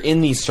if you're in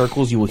these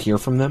circles, you will hear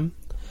from them.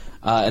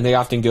 And they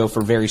often go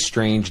for very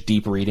strange,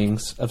 deep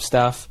readings of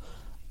stuff.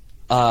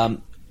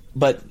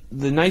 But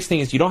the nice thing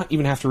is you don't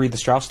even have to read the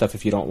Strauss stuff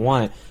if you don't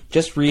want.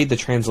 Just read the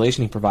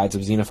translation he provides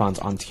of Xenophon's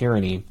On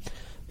Tyranny,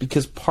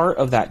 because part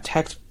of that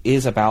text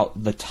is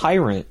about the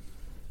tyrant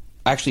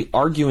actually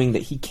arguing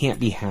that he can't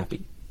be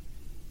happy.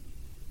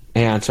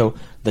 And so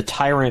the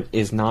tyrant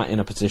is not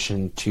in a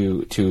position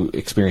to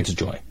experience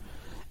joy.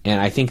 And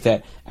I think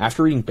that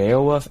after reading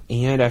Beowulf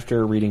and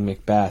after reading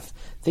Macbeth,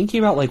 thinking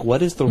about like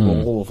what is the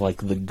role of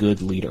like the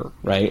good leader,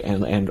 right?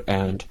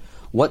 And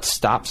what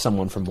stops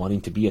someone from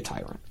wanting to be a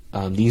tyrant?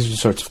 These are the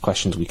sorts of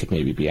questions we could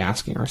maybe be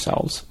asking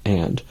ourselves,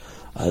 and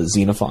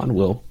Xenophon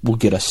will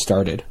get us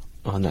started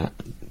on that,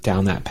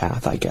 down that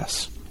path, I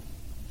guess.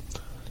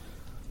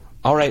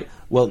 All right.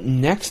 Well,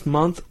 next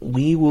month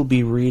we will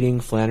be reading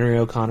Flannery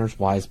O'Connor's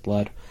Wise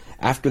Blood.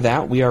 After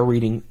that, we are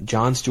reading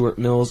John Stuart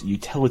Mill's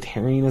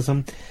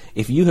Utilitarianism.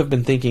 If you have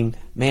been thinking,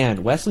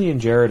 man, Wesley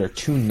and Jared are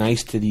too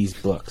nice to these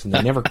books and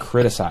they never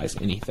criticize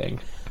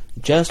anything,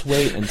 just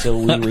wait until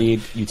we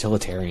read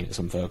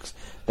Utilitarianism, folks.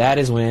 That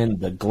is when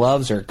the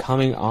gloves are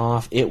coming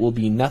off. It will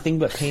be nothing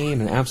but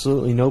pain and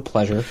absolutely no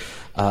pleasure.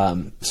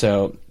 And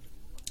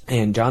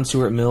John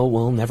Stuart Mill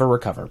will never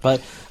recover.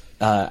 But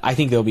I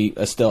think there'll be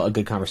still a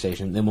good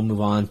conversation. Then we'll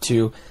move on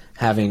to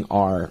having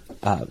our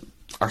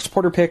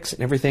supporter picks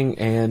and everything,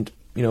 and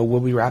we'll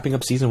be wrapping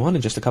up season 1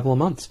 in just a couple of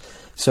months.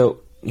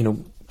 So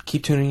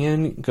keep tuning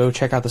in. Go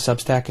check out the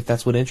Substack if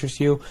that's what interests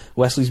you.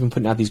 Wesley's been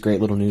putting out these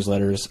great little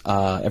newsletters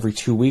every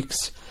 2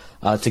 weeks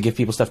to give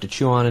people stuff to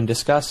chew on and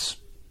discuss,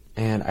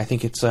 and I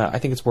think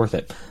it's worth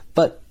it.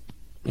 But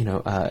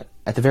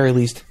at the very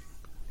least,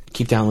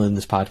 keep downloading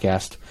this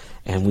podcast,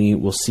 and we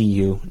will see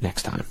you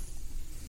next time.